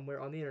fanfic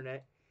somewhere on the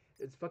internet.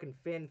 It's fucking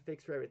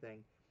fanfics for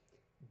everything,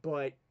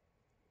 but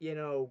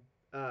well,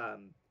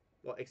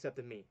 except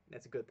in me.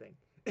 That's a good thing.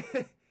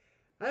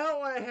 I don't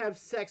want to have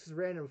sex with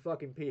random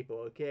fucking people,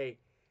 okay,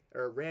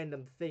 or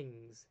random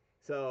things.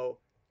 So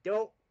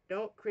don't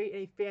create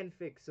any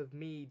fanfics of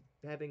me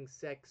having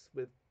sex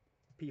with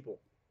people.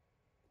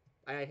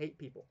 I hate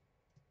people.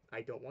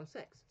 I don't want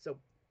sex. So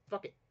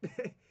fuck it.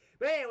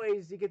 But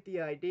anyways, you get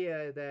the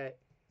idea that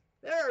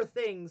there are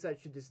things that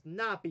should just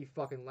not be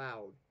fucking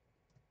loud.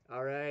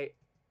 Alright?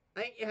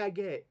 I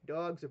get it.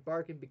 Dogs are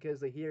barking because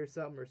they hear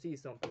something or see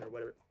something or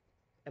whatever.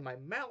 And my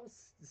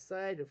mouse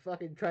decided to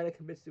fucking try to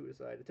commit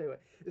suicide. I tell you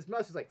what, this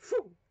mouse is like,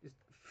 phew, just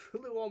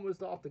flew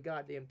almost off the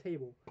goddamn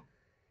table.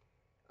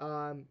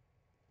 But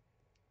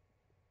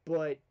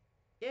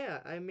yeah,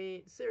 I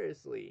mean,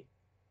 seriously,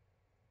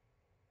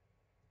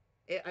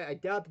 I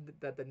doubt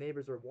that the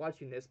neighbors are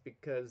watching this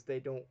because they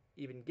don't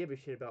even give a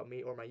shit about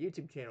me or my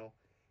YouTube channel.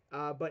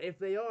 But if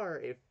they are,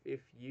 if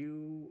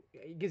you,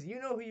 because you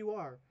know who you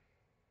are,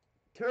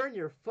 turn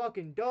your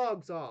fucking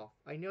dogs off.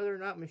 I know they're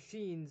not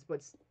machines,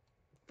 but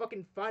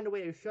fucking find a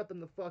way to shut them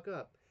the fuck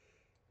up.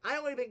 I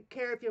don't even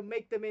care if you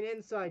make them an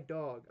inside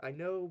dog. I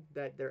know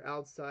that they're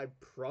outside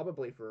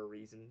probably for a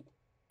reason.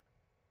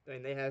 I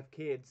mean, they have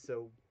kids,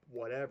 so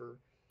whatever.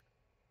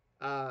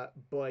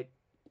 But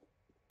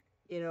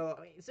I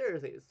mean,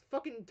 seriously, just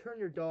fucking turn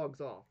your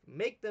dogs off.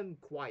 Make them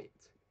quiet.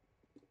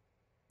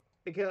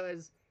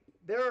 Because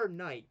there are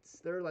nights,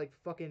 they're like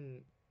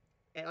fucking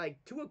at like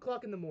 2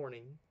 o'clock in the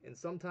morning, and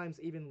sometimes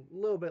even a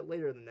little bit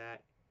later than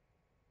that.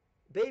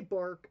 They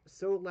bark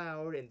so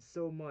loud and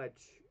so much,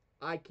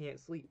 I can't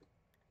sleep.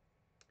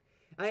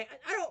 I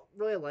don't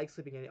really like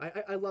sleeping.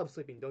 I love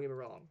sleeping. Don't get me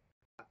wrong.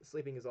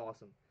 Sleeping is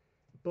awesome,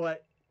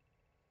 but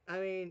I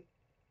mean,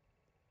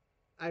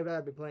 I'd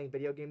rather be playing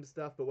video game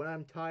stuff. But when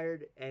I'm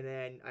tired and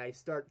then I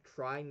start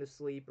trying to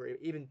sleep or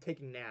even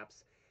taking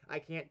naps, I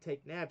can't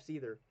take naps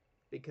either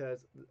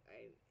because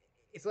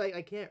it's like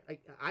I can't.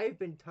 I've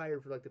been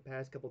tired for like the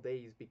past couple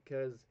days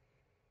because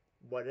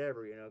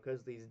whatever,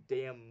 because these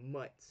damn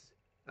mutts.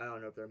 I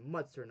don't know if they're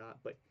mutts or not,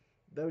 but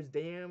those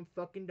damn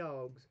fucking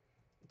dogs.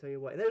 I'll tell you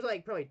what. And there's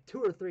like probably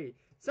two or three.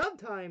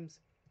 Sometimes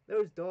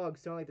those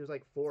dogs sound like there's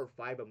like four or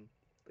five of them.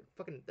 Like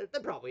fucking,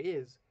 there probably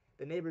is.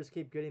 The neighbors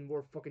keep getting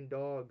more fucking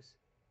dogs.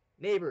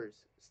 Neighbors,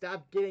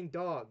 stop getting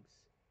dogs.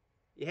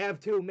 You have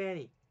too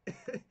many.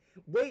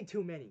 Way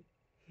too many.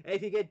 And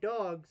if you get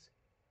dogs,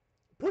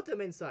 put them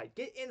inside.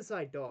 Get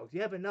inside dogs.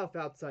 You have enough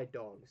outside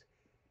dogs.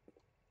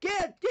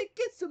 Get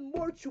some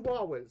more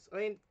chihuahuas. I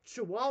mean,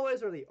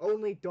 chihuahuas are the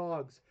only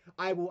dogs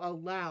I will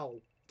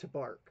allow to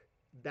bark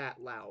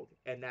that loud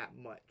and that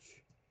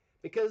much.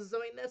 Because I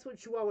mean that's what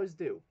chihuahuas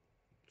do.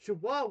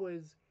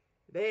 Chihuahuas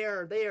they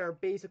are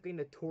basically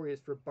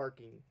notorious for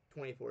barking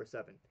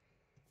 24/7.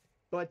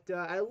 But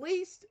at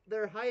least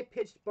their high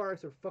pitched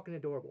barks are fucking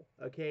adorable.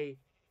 Okay.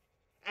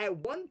 At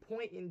one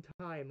point in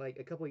time, like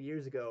a couple of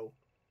years ago,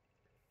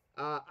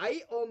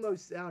 I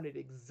almost sounded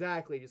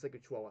exactly just like a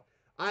chihuahua.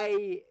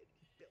 I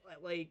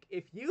like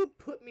if you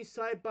put me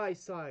side by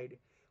side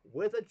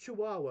with a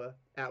chihuahua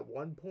at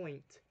one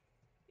point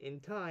in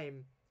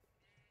time,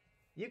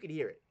 you could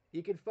hear it.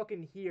 You could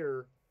fucking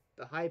hear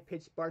the high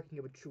pitched barking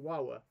of a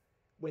chihuahua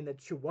when the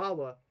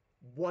chihuahua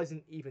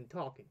wasn't even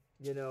talking.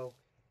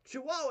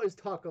 Chihuahuas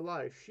talk a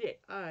lot of shit.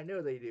 I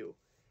know they do,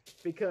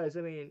 because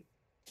I mean,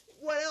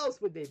 what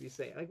else would they be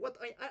saying? Like what?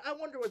 I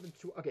wonder what the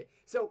okay.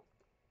 So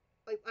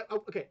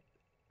okay,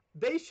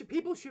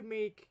 people should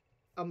make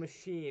a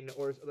machine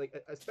or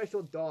like a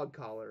special dog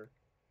collar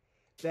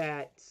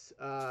that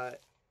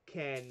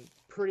can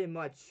pretty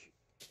much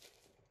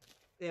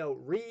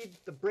read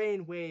the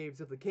brain waves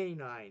of the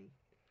canine,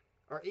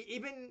 or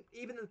even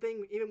the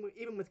thing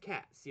even with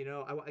cats.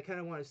 I kind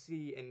of want to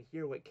see and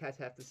hear what cats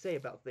have to say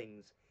about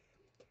things.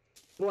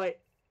 But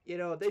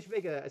they should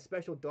make a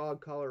special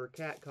dog collar or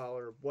cat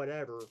collar,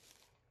 whatever,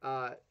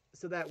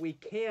 so that we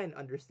can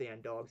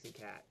understand dogs and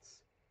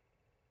cats.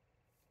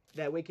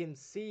 That we can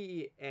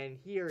see and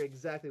hear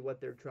exactly what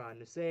they're trying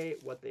to say,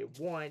 what they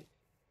want.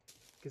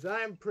 Because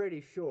I'm pretty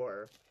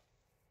sure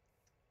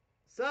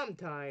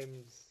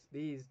sometimes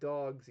these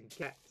dogs and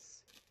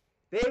cats,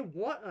 they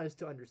want us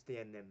to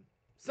understand them.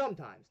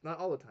 Sometimes, not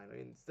all the time. I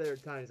mean, there are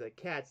times that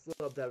cats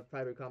love to have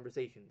private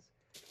conversations.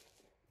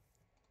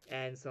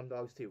 And some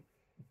dogs too.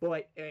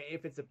 But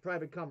if it's a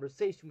private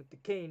conversation with the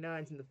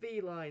canines and the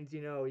felines,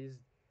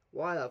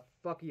 why the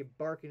fuck are you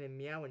barking and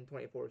meowing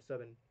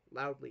 24/7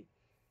 loudly?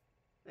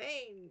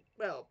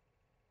 Well,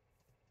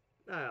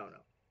 I don't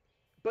know.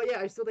 But yeah,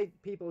 I still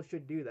think people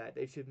should do that.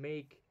 They should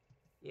make,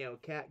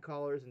 cat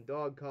collars and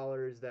dog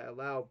collars that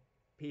allow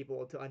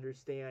people to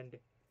understand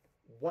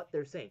what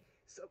they're saying.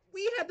 So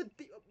we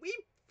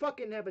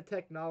fucking have a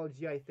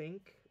technology. I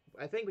think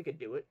we could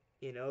do it.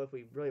 If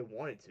we really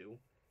wanted to.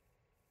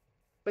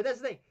 But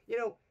that's the thing.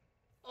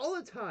 All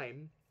the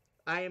time,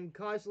 I am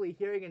constantly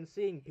hearing and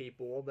seeing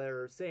people that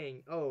are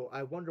saying, "Oh,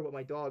 I wonder what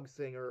my dog's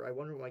saying," or "I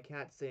wonder what my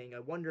cat's saying." I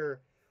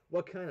wonder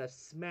what kind of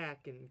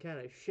smack and kind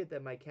of shit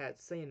that my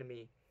cat's saying to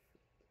me.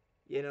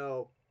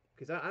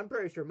 Because I'm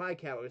pretty sure my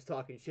cat was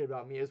talking shit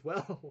about me as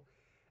well.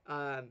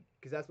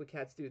 Because that's what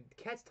cats do.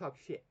 Cats talk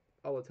shit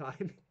all the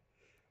time,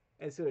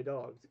 and so do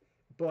dogs.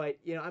 But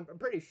I'm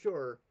pretty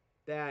sure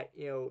that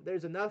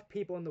there's enough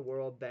people in the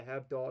world that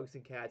have dogs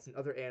and cats and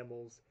other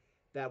animals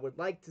that would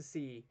like to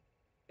see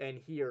and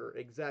hear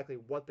exactly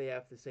what they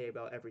have to say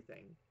about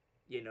everything.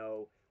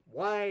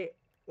 Why?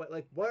 What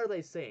are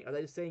they saying? Are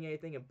they saying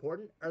anything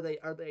important?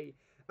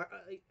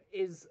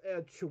 Is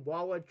a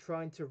Chihuahua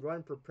trying to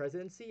run for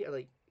presidency?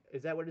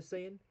 Is that what it's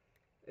saying?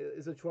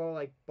 Is a Chihuahua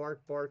like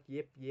bark bark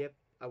yip yip?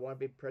 I want to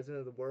be president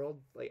of the world.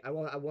 I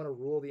want to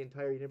rule the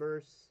entire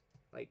universe.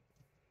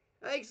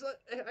 I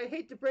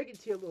hate to break it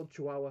to you, little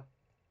Chihuahua,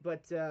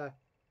 but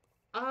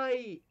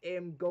I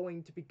am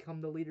going to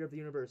become the leader of the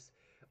universe.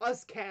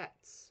 Us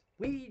cats,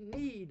 we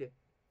need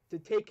to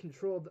take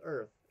control of the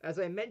earth. As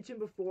I mentioned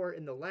before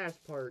in the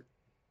last part,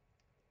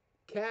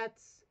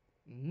 cats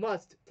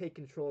must take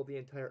control of the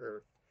entire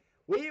earth.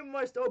 We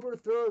must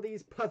overthrow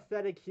these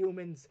pathetic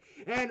humans,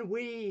 and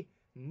we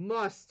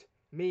must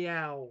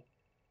meow.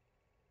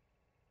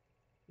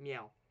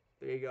 Meow.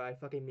 There you go, I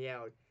fucking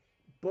meowed.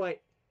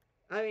 But,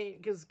 I mean,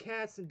 because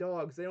cats and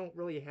dogs, they don't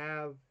really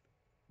have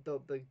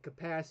the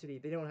capacity,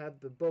 they don't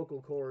have the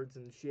vocal cords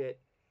and shit.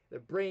 Their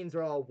brains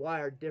are all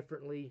wired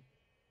differently.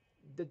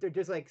 They're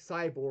just like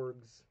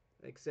cyborgs,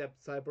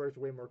 except cyborgs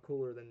are way more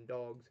cooler than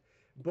dogs.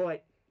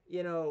 But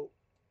you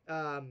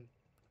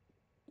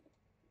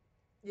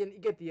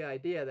get the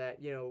idea that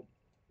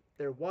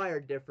they're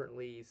wired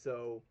differently,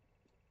 so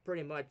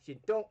pretty much you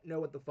don't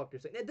know what the fuck they're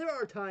saying. And there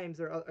are times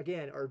are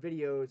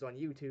videos on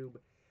YouTube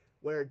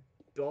where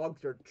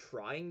dogs are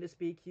trying to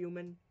speak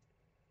human.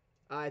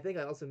 I think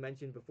I also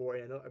mentioned before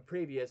in a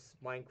previous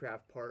Minecraft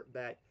part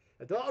that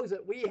the dogs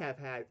that we have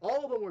had,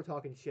 all of them were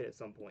talking shit at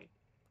some point.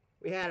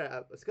 We had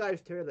a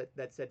Scottish Terrier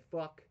that said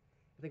fuck.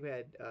 I think we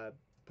had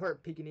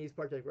part Pekingese,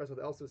 part Jack Russell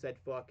that also said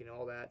fuck and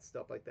all that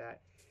stuff like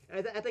that.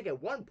 And I think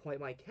at one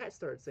point my cat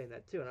started saying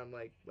that too, and I'm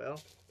like,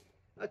 well,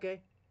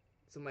 okay.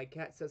 So my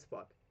cat says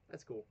fuck.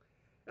 That's cool.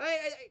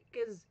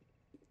 Because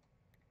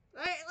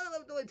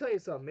let me tell you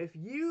something. If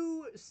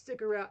you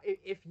stick around,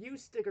 if you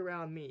stick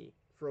around me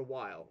for a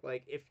while,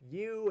 like if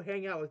you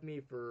hang out with me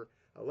for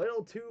a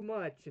little too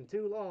much and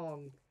too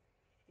long,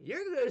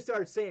 you're gonna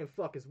start saying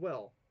fuck as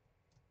well,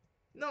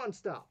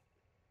 non-stop.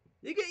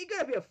 You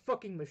gotta be a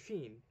fucking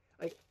machine,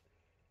 like,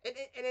 and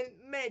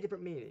in many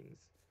different meanings.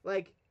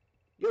 Like,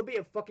 you'll be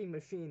a fucking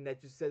machine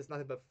that just says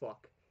nothing but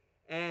fuck,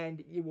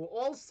 and you will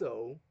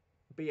also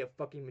be a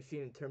fucking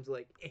machine in terms of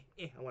like,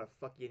 I want to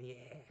fuck you in the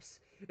ass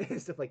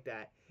and stuff like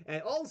that.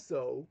 And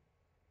also,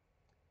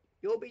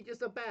 you'll be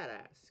just a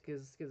badass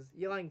because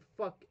yelling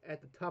fuck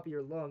at the top of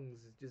your lungs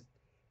is just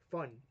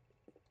fun.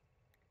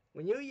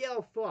 When you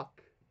yell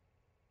fuck,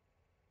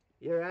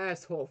 your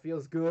asshole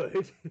feels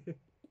good.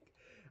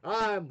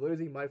 I'm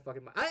losing my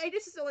fucking mind.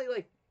 This is only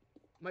like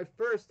my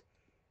first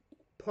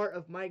part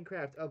of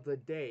Minecraft of the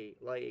day.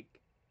 Like,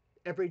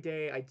 every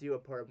day I do a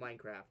part of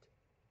Minecraft.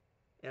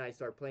 And I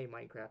start playing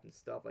Minecraft and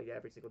stuff like that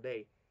every single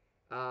day.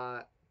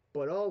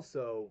 But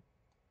also,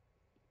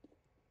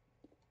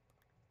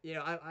 you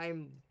know,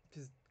 I'm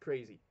just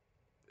crazy.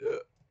 Ugh.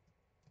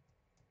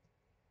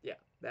 Yeah,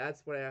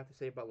 that's what I have to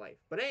say about life.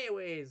 But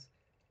anyways,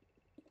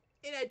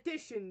 in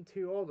addition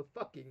to all the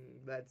fucking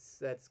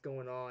that's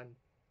going on,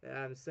 that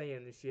I'm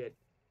saying this shit,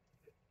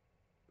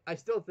 I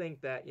still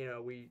think that, you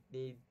know, we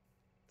need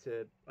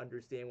to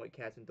understand what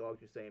cats and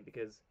dogs are saying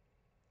because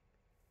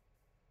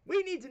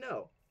we need to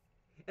know.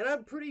 And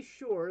I'm pretty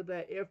sure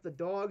that if the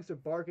dogs are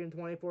barking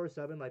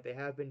 24/7 like they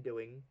have been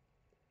doing,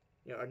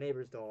 you know, our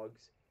neighbor's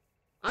dogs,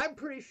 I'm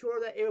pretty sure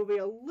that it'll be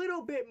a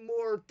little bit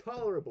more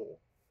tolerable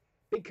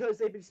because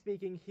they've been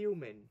speaking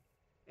human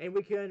and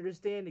we can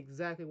understand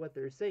exactly what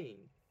they're saying.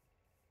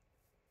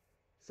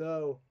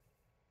 So,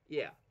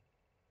 yeah.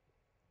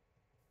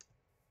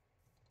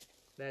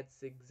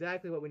 That's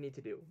exactly what we need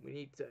to do.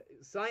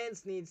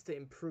 Science needs to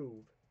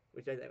improve,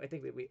 which I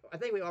think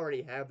we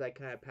already have that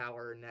kind of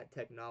power and that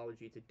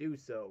technology to do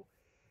so,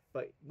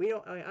 but we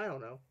don't. I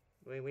don't know.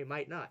 I mean, we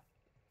might not.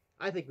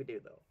 I think we do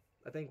though.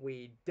 I think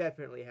we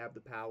definitely have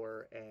the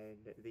power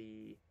and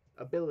the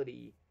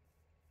ability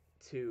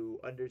to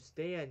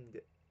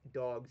understand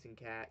dogs and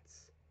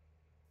cats,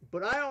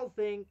 but I don't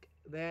think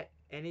that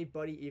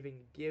anybody even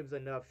gives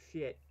enough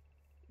shits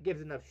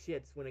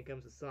when it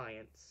comes to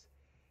science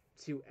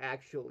to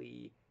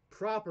actually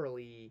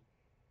properly,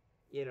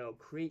 you know,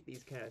 create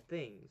these kind of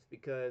things.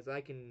 Because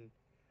I can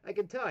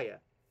tell you,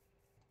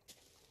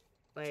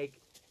 like,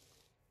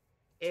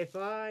 if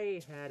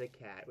I had a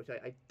cat, which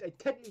I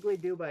technically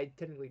do, but I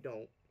technically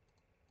don't.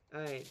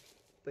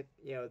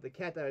 The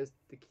cat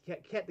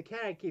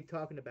I keep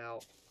talking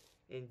about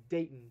in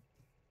Dayton,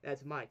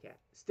 that's my cat.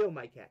 Still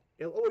my cat.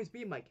 It'll always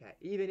be my cat,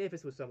 even if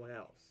it's with someone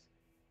else.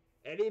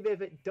 And even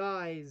if it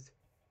dies,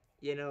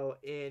 you know,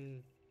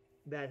 in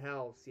that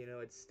house, you know,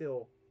 it's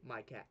still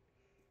my cat.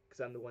 Because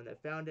I'm the one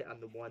that found it. I'm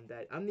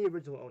the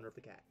original owner of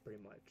the cat,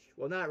 pretty much.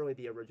 Well, not really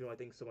the original. I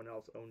think someone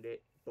else owned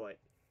it. But,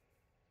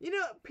 you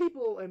know,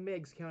 people in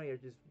Meigs County are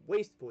just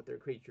wasteful with their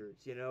creatures,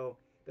 you know.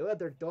 They let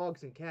their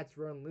dogs and cats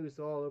run loose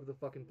all over the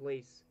fucking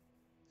place.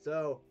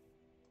 So,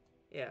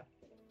 yeah.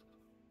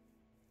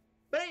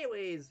 But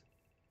anyways,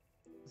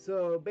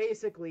 so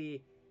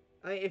basically,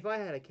 if I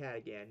had a cat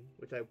again,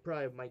 which I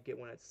probably might get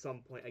one at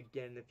some point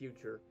again in the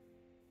future,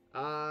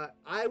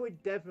 I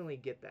would definitely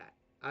get that.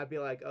 I'd be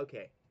like,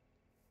 okay,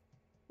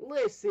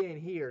 listen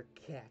here,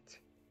 cat.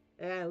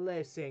 And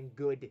listen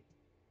good.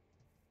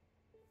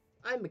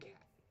 I'm a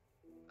cat.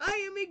 I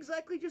am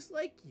exactly just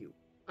like you.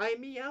 I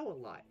meow a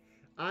lot.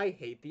 I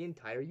hate the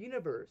entire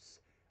universe.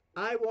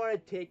 I want to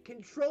take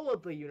control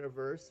of the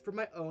universe for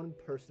my own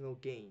personal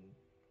gain.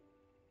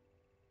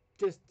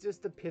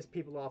 Just to piss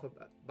people off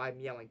by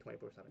meowing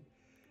 24/7.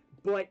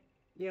 But,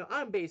 you know,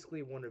 I'm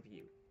basically one of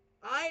you.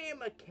 I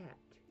am a cat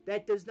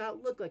that does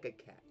not look like a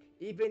cat.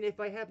 Even if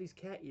I have these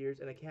cat ears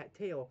and a cat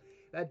tail,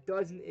 that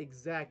doesn't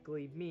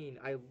exactly mean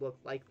I look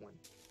like one.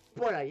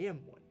 But I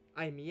am one.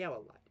 I meow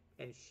a lot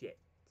and shit.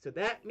 So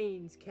that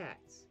means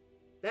cats.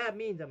 That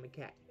means I'm a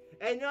cat.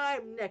 And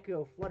I'm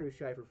Neko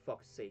Fluttershy for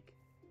fuck's sake.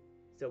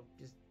 So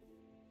just,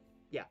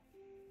 yeah.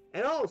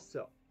 And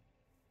also,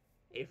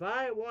 if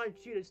I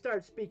want you to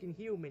start speaking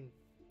human,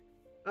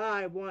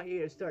 I want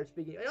you to start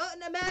speaking.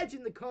 And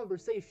imagine the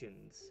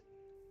conversations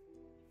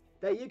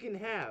that you can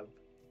have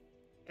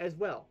as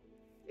well.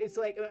 It's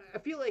like, I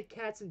feel like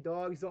cats and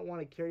dogs don't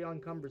want to carry on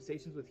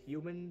conversations with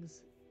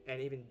humans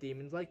and even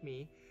demons like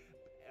me,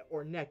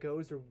 or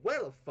Nekos, or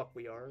whatever the fuck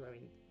we are. I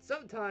mean,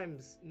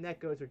 sometimes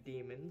Nekos are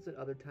demons, and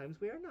other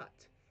times we are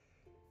not.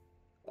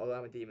 Although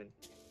I'm a demon.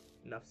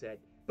 Enough said.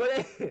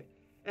 But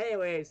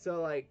anyway,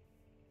 so like,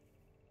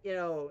 you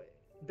know,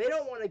 they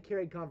don't want to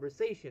carry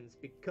conversations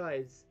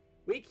because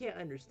We can't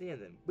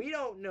understand them. We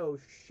don't know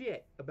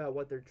shit about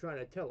what they're trying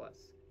to tell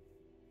us.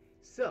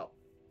 So,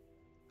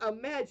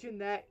 imagine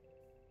that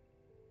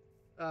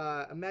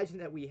imagine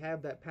that we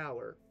have that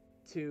power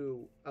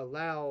to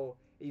allow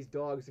these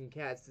dogs and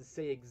cats to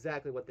say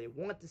exactly what they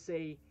want to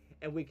say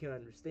and we can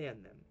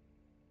understand them.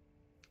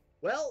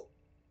 Well,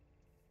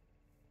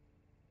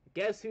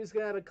 guess who's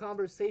gonna have a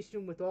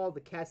conversation with all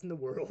the cats in the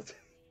world?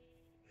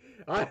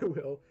 I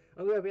will.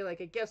 I'm gonna be like,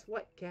 hey, guess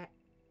what, cat?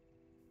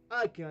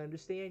 I can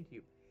understand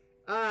you.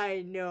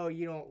 I know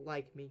you don't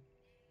like me,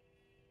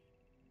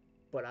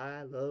 but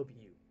I love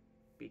you.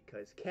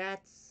 Because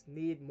cats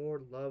need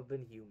more love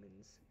than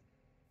humans.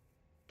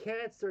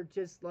 Cats are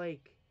just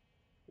like,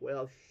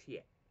 well,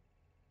 shit.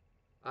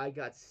 I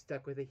got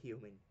stuck with a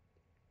human.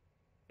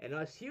 And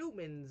us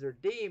humans or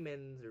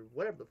demons or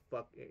whatever the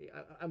fuck,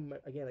 I'm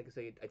again, like I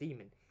say, a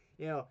demon.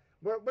 You know,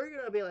 we're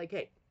gonna be like,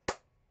 hey,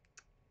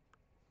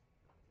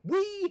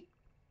 we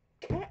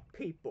cat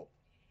people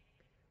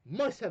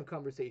must have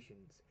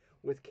conversations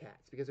with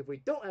cats because if we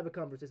don't have a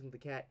conversation with a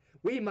cat,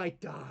 we might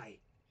die.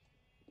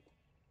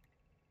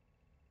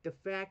 The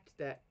fact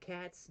that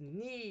cats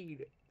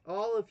need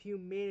all of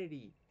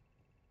humanity.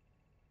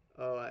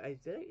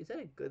 Is that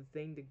a good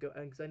thing to go?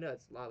 Because I know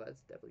it's lava.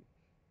 That's definitely.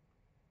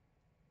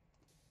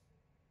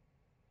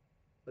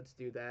 Let's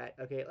do that.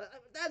 Okay,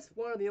 that's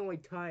one of the only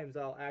times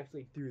I'll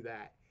actually do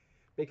that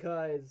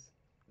because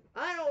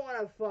I don't want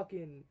to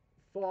fucking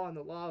fall in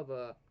the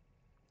lava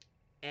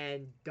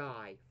and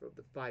die for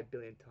the 5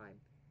 billionth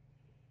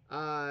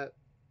time.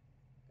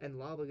 And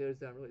lava goes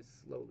down really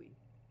slowly.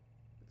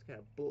 It's kind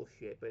of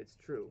bullshit, but it's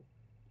true.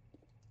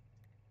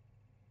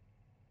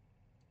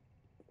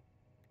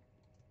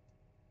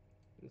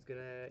 I'm just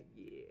gonna,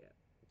 yeah.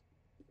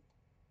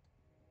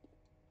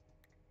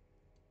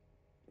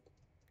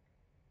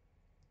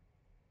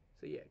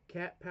 So yeah,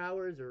 cat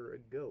powers are a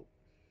go.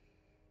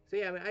 So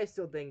yeah, I mean, I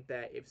still think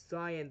that if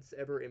science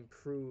ever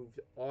improved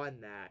on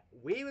that,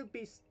 we would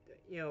be,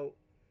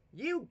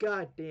 you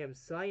goddamn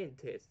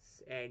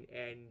scientists and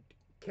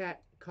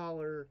cat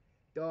collar,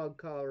 dog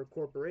collar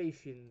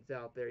corporations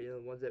out there, the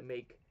ones that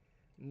make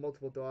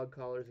multiple dog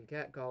collars and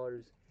cat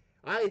collars.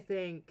 I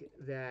think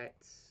that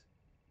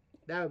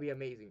that would be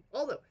amazing.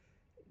 Although,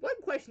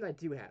 one question I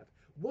do have: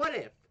 what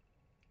if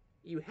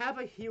you have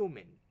a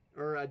human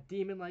or a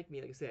demon like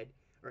me, like I said,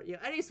 or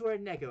any sort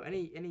of neko,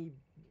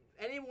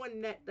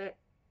 anyone that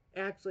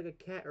acts like a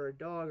cat or a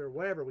dog or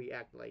whatever we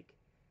act like,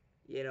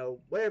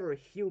 whatever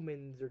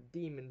humans or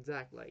demons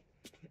act like.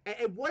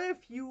 And what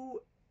if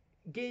you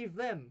gave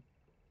them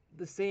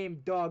the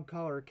same dog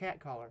collar or cat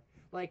collar?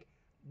 Like,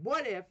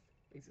 what if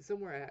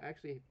somewhere I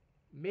actually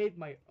made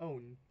my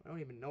own? I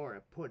don't even know where I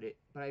put it,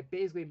 but I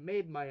basically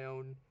made my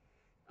own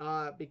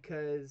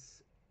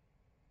because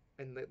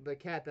and the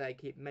cat that I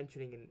keep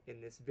mentioning in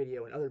this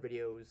video and other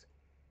videos,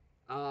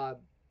 uh,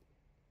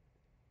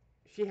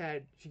 she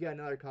got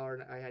another collar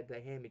and I had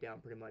the hand me down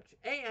pretty much.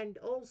 And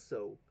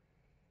also,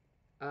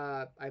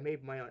 I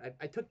made my own.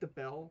 I took the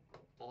bell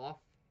off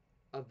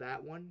of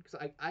that one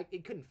because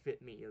it couldn't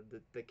fit me.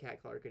 The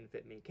cat collar couldn't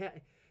fit me.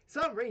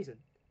 Some reason,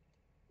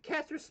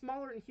 cats are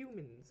smaller than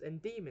humans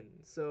and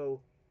demons, so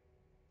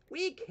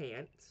we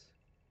can't.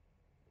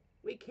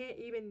 We can't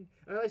even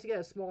unless you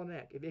got a small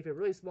neck. If you have a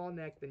really small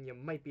neck, then you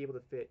might be able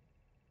to fit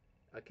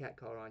a cat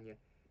collar on you.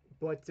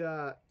 But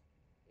to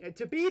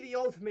be the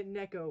ultimate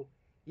Neko,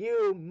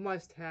 you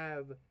must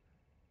have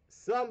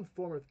some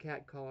form of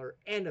cat collar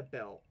and a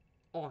bell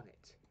on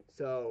it.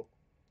 So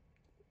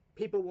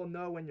people will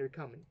know when you're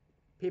coming.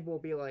 People will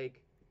be like,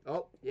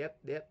 "Oh, yep,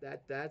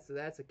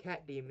 that's a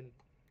cat demon.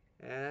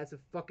 That's a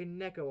fucking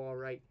Neko, all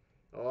right.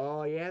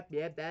 Oh, yep,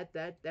 that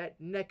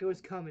Neko's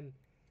coming.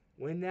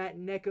 When that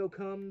Neko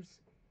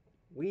comes,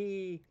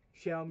 we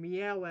shall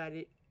meow at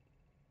it,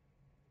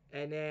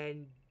 and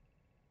then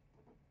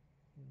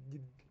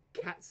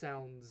cat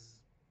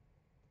sounds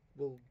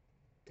will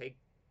take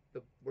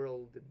the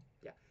world. And,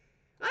 yeah,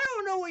 I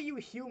don't know what you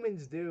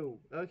humans do.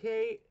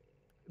 Okay,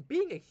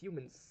 being a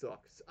human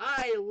sucks.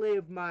 I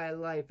live my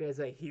life as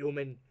a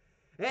human,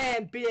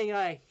 and being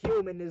a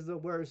human is the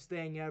worst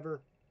thing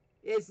ever.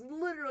 It's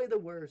literally the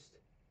worst.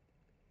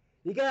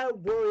 You gotta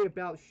worry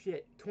about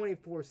shit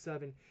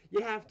 24/7.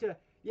 You have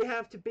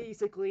to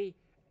basically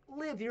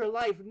live your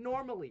life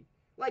normally.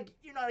 Like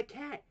you're not a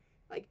cat.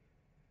 Like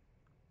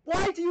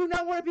why do you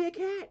not want to be a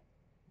cat?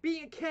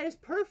 Being a cat is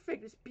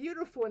perfect. It's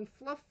beautiful and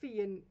fluffy,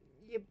 and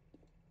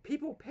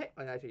people pet.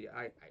 Actually,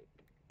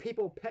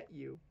 people pet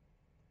you.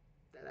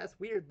 That's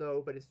weird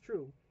though, but it's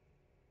true.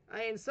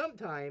 And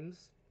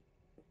sometimes,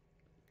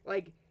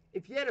 like,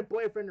 if you had a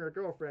boyfriend or a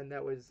girlfriend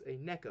that was a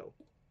Neko,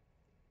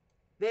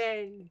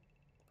 then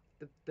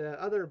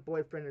the other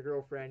boyfriend or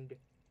girlfriend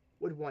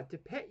would want to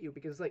pet you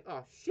because, like,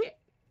 oh shit,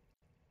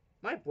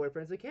 my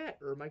boyfriend's a cat,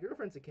 or my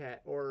girlfriend's a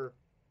cat, or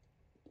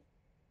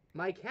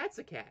my cat's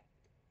a cat.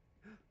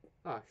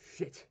 Oh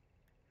shit.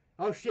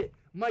 Oh shit,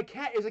 my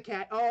cat is a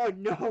cat. Oh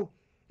no,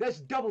 that's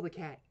double the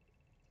cat.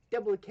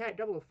 Double the cat,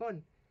 double the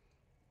fun.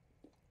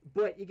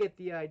 But you get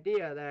the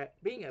idea that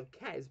being a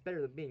cat is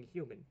better than being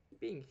human.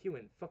 Being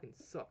human fucking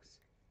sucks.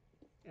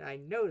 And I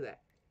know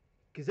that.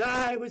 Because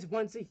I was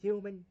once a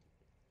human.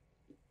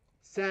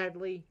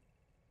 Sadly.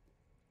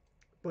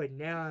 But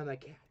now I'm a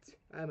cat.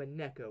 I'm a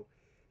Neko.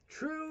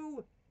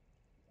 True.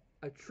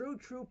 A true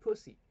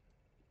pussy.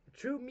 A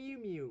true Mew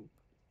Mew.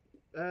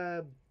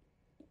 Uh,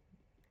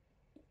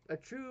 a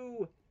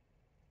true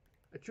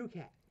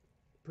cat.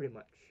 Pretty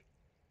much.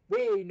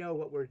 We know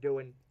what we're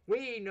doing.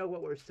 We know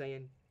what we're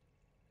saying.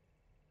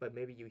 But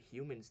maybe you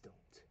humans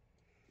don't.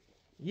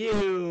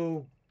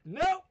 You...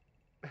 Nope!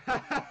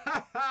 Ha ha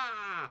ha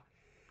ha!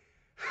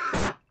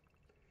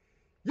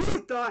 You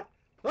thought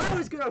I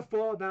was gonna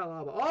fall in that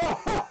lava.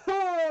 Oh ho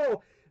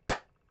ho!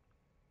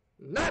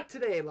 Not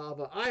today,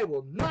 lava. I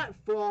will not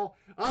fall.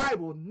 I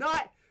will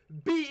not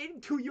be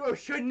into your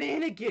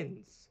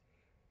shenanigans.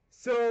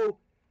 So...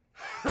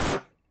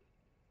 it's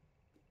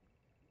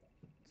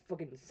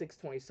fucking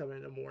 6:27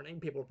 in the morning.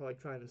 People are probably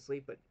trying to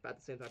sleep, but at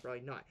the same time,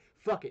 probably not.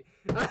 Fuck it.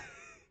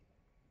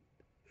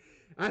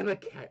 I'm a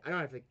cat. I don't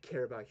have to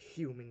care about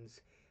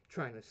humans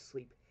trying to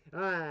sleep.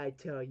 I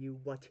tell you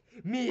what.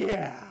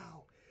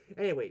 Meow!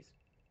 Anyways.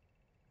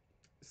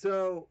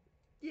 So,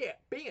 yeah,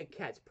 being a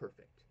cat's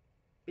perfect.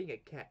 Being a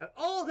cat.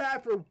 All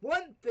that for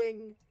one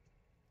thing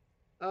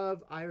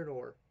of iron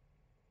ore.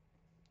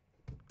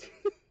 I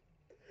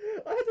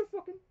had to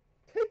fucking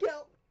take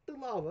out the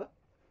lava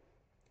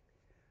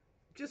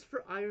just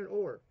for iron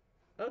ore.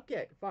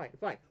 Okay, fine.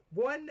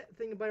 One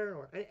thing about iron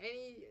ore. And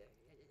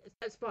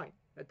that's fine.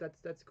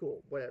 That's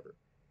cool. Whatever.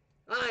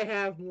 I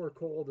have more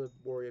coal to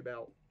worry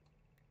about.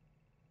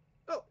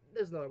 Oh,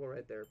 there's another one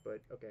right there,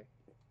 but okay.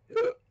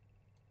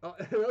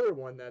 Another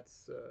one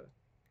that's,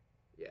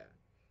 yeah.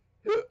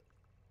 God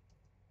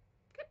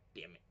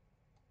damn it.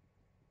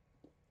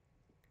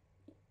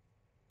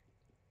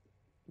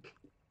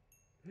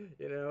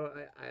 You know,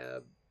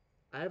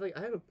 I have a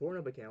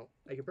Pornhub account.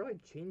 I could probably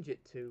change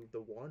it to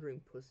the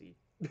Wandering Pussy.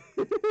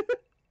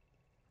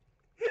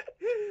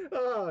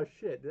 Oh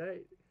shit! Did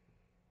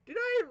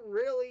I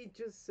really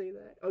just say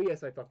that? Oh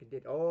yes, I fucking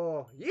did.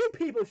 Oh, you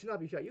people should not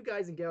be shocked. You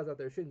guys and gals out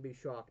there shouldn't be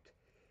shocked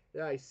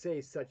that I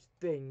say such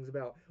things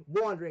about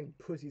wandering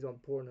pussies on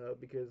Pornhub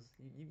because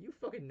you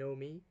fucking know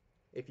me.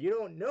 If you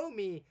don't know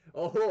me,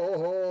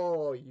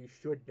 oh, you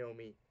should know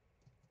me.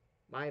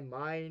 My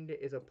mind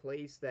is a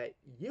place that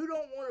you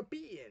don't want to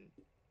be in.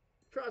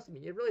 Trust me,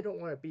 you really don't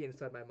want to be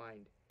inside my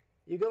mind.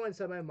 You go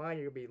inside my mind,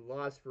 you're going to be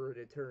lost for an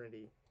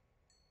eternity.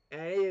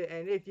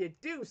 And if you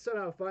do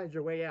somehow find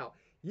your way out,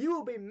 you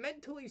will be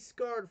mentally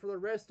scarred for the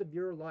rest of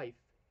your life.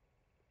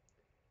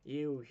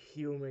 You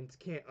humans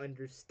can't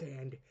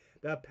understand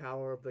the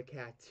power of the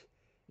cat.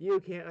 You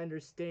can't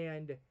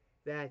understand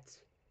that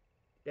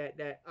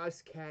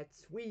us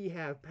cats, we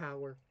have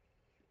power.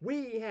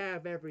 We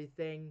have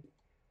everything.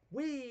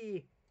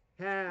 We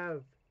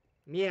have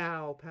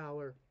meow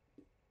power.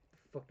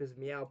 The fuck does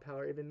meow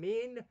power even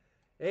mean?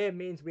 It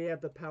means we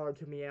have the power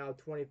to meow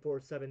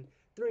 24/7,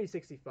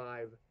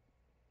 365.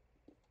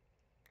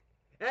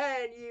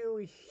 And you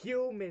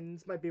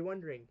humans might be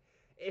wondering,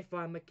 if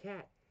I'm a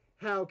cat,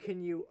 how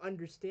can you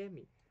understand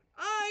me?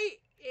 I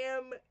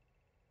am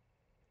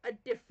a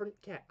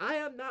different cat. I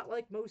am not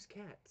like most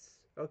cats,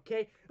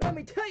 okay? Let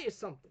me tell you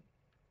something.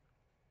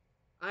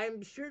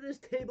 I'm sure this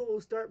table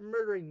will start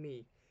murdering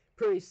me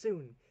pretty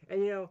soon.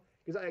 And you know,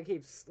 because I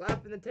keep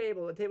slapping the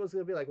table's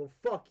gonna be like, well,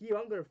 fuck you.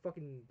 I'm gonna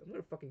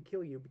fucking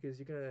kill you because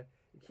you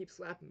keep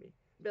slapping me.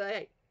 Be like,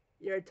 hey,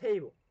 you're a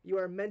table. You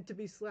are meant to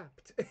be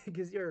slapped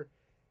because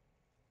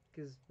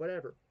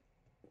whatever.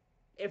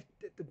 If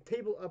the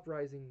table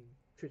uprising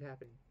should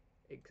happen,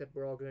 except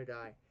we're all gonna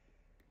die.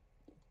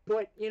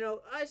 But you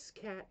know, us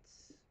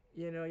cats,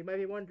 you know, you might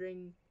be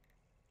wondering,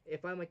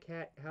 if I'm a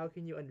cat, how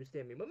can you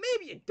understand me? But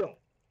maybe you don't.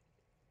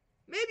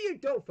 Maybe you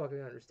don't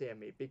fucking understand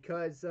me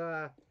because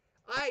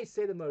I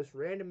say the most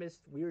randomest,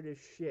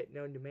 weirdest shit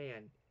known to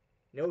man,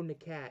 known to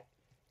cat,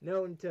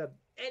 known to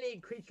any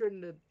creature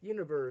in the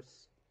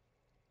universe.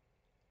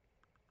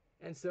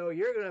 And so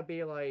you're gonna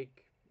be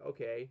like,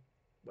 okay,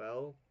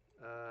 well,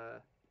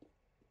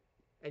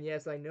 and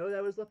yes, I know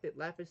that was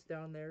Lapis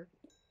down there.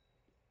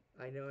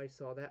 I know I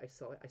saw that. I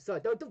saw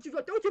it. Don't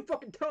you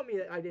fucking tell me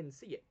that I didn't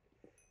see it.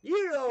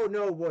 You don't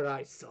know what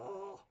I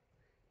saw.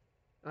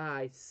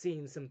 I've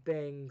seen some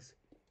things.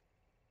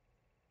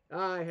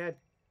 I've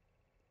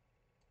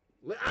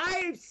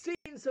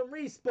seen some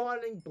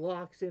respawning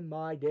blocks in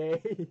my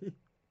day.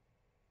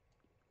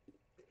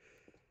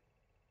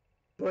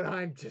 But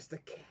I'm just a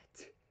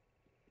cat.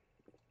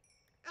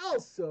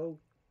 Also,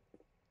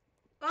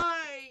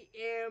 I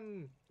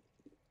am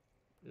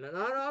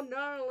I'm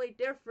not only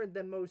different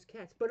than most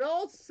cats, but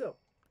also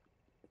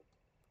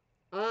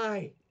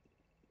I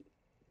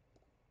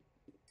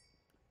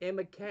am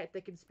a cat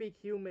that can speak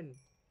human.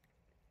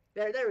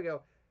 There we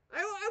go.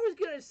 I was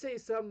gonna say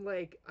something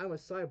like I'm a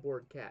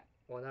cyborg cat.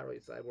 Well, not really a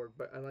cyborg,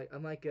 but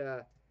I'm like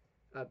a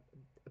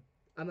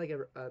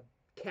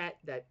cat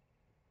that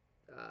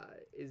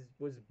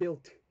was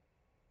built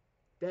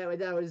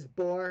that was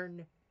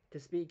born to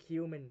speak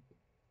human.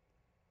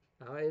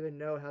 I don't even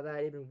know how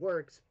that even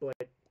works,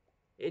 but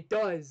it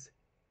does.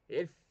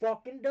 It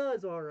fucking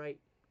does, alright.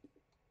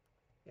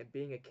 And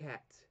being a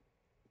cat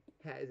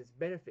has its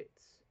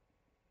benefits.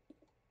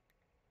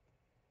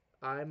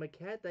 I'm a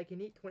cat that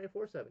can eat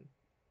 24/7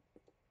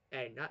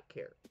 and not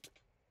care.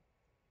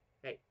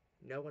 Hey,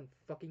 no one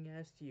fucking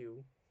asked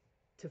you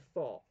to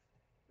fall.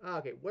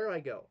 Okay, where do I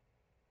go?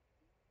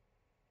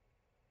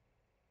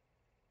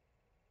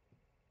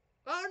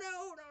 Oh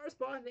no, not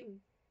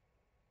responding.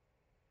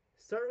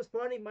 Start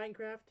responding,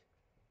 Minecraft.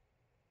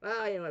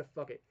 You know what?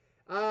 Fuck it.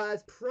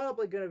 That's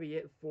probably gonna be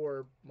it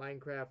for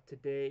Minecraft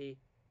today.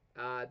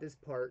 This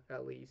part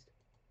at least.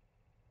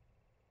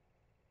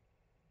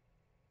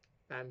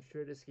 I'm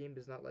sure this game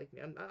does not like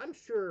me. I'm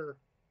sure.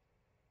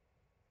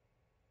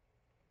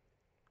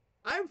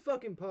 I'm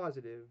fucking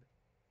positive.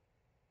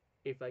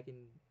 If I can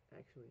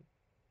actually,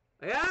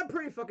 I'm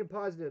pretty fucking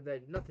positive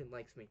that nothing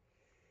likes me.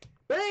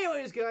 But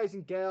anyways, guys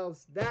and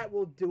gals, that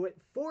will do it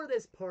for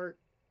this part.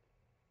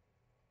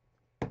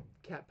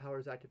 Cat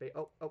powers activate.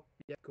 Oh,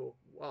 yeah, cool.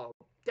 Wow,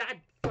 that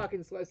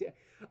fucking Celestia.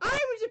 I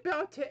was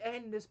about to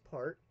end this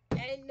part,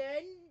 and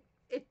then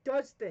it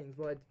does things.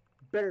 Well, it's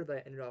better that I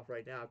end it off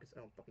right now, because I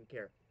don't fucking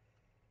care.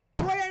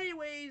 But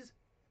anyways,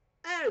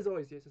 as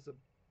always, yes, it's a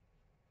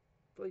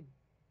really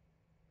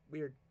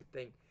weird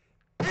thing.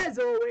 As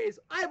always,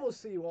 I will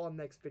see you all in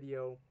the next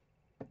video.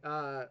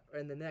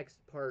 In the next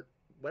part,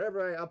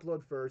 whatever I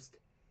upload first.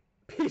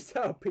 Peace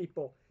out,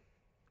 people.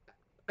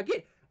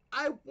 Again,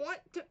 I want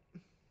to...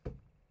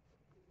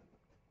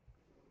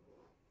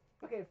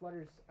 Okay,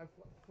 Flutters.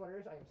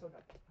 Flutters, I am so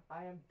done.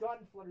 I am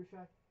done,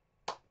 Fluttershy.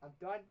 I'm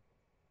done.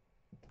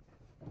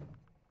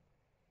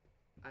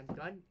 I'm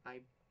done.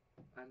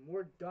 I'm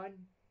more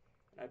done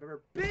than I've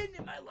ever been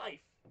in my life.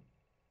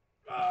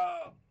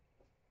 Oh!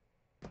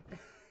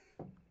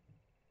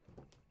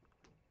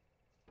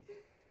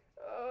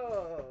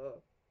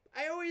 Oh.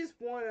 I always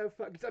want to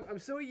fuck. I'm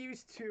so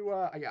used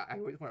to. Yeah, I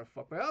always want to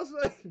fuck, but I also.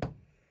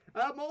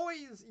 I'm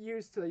always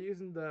used to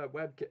using the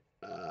webcam.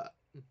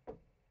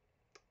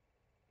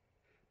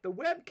 The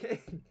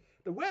webcam.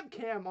 The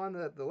webcam on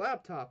the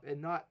laptop,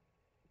 and not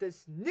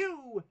this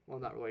new. Well,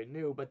 not really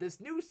new, but this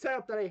new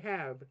setup that I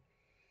have.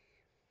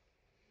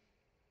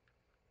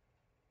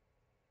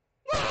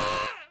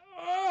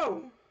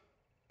 Oh!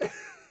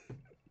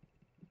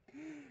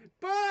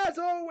 But as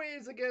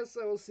always, I guess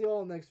I will see you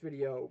all next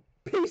video.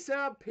 Peace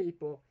out,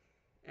 people,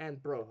 and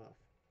Brohuff.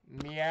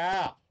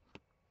 Meow.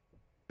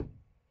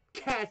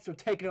 Cats are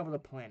taking over the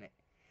planet,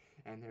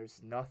 and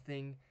there's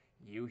nothing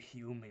you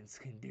humans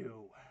can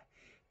do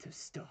to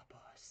stop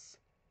us.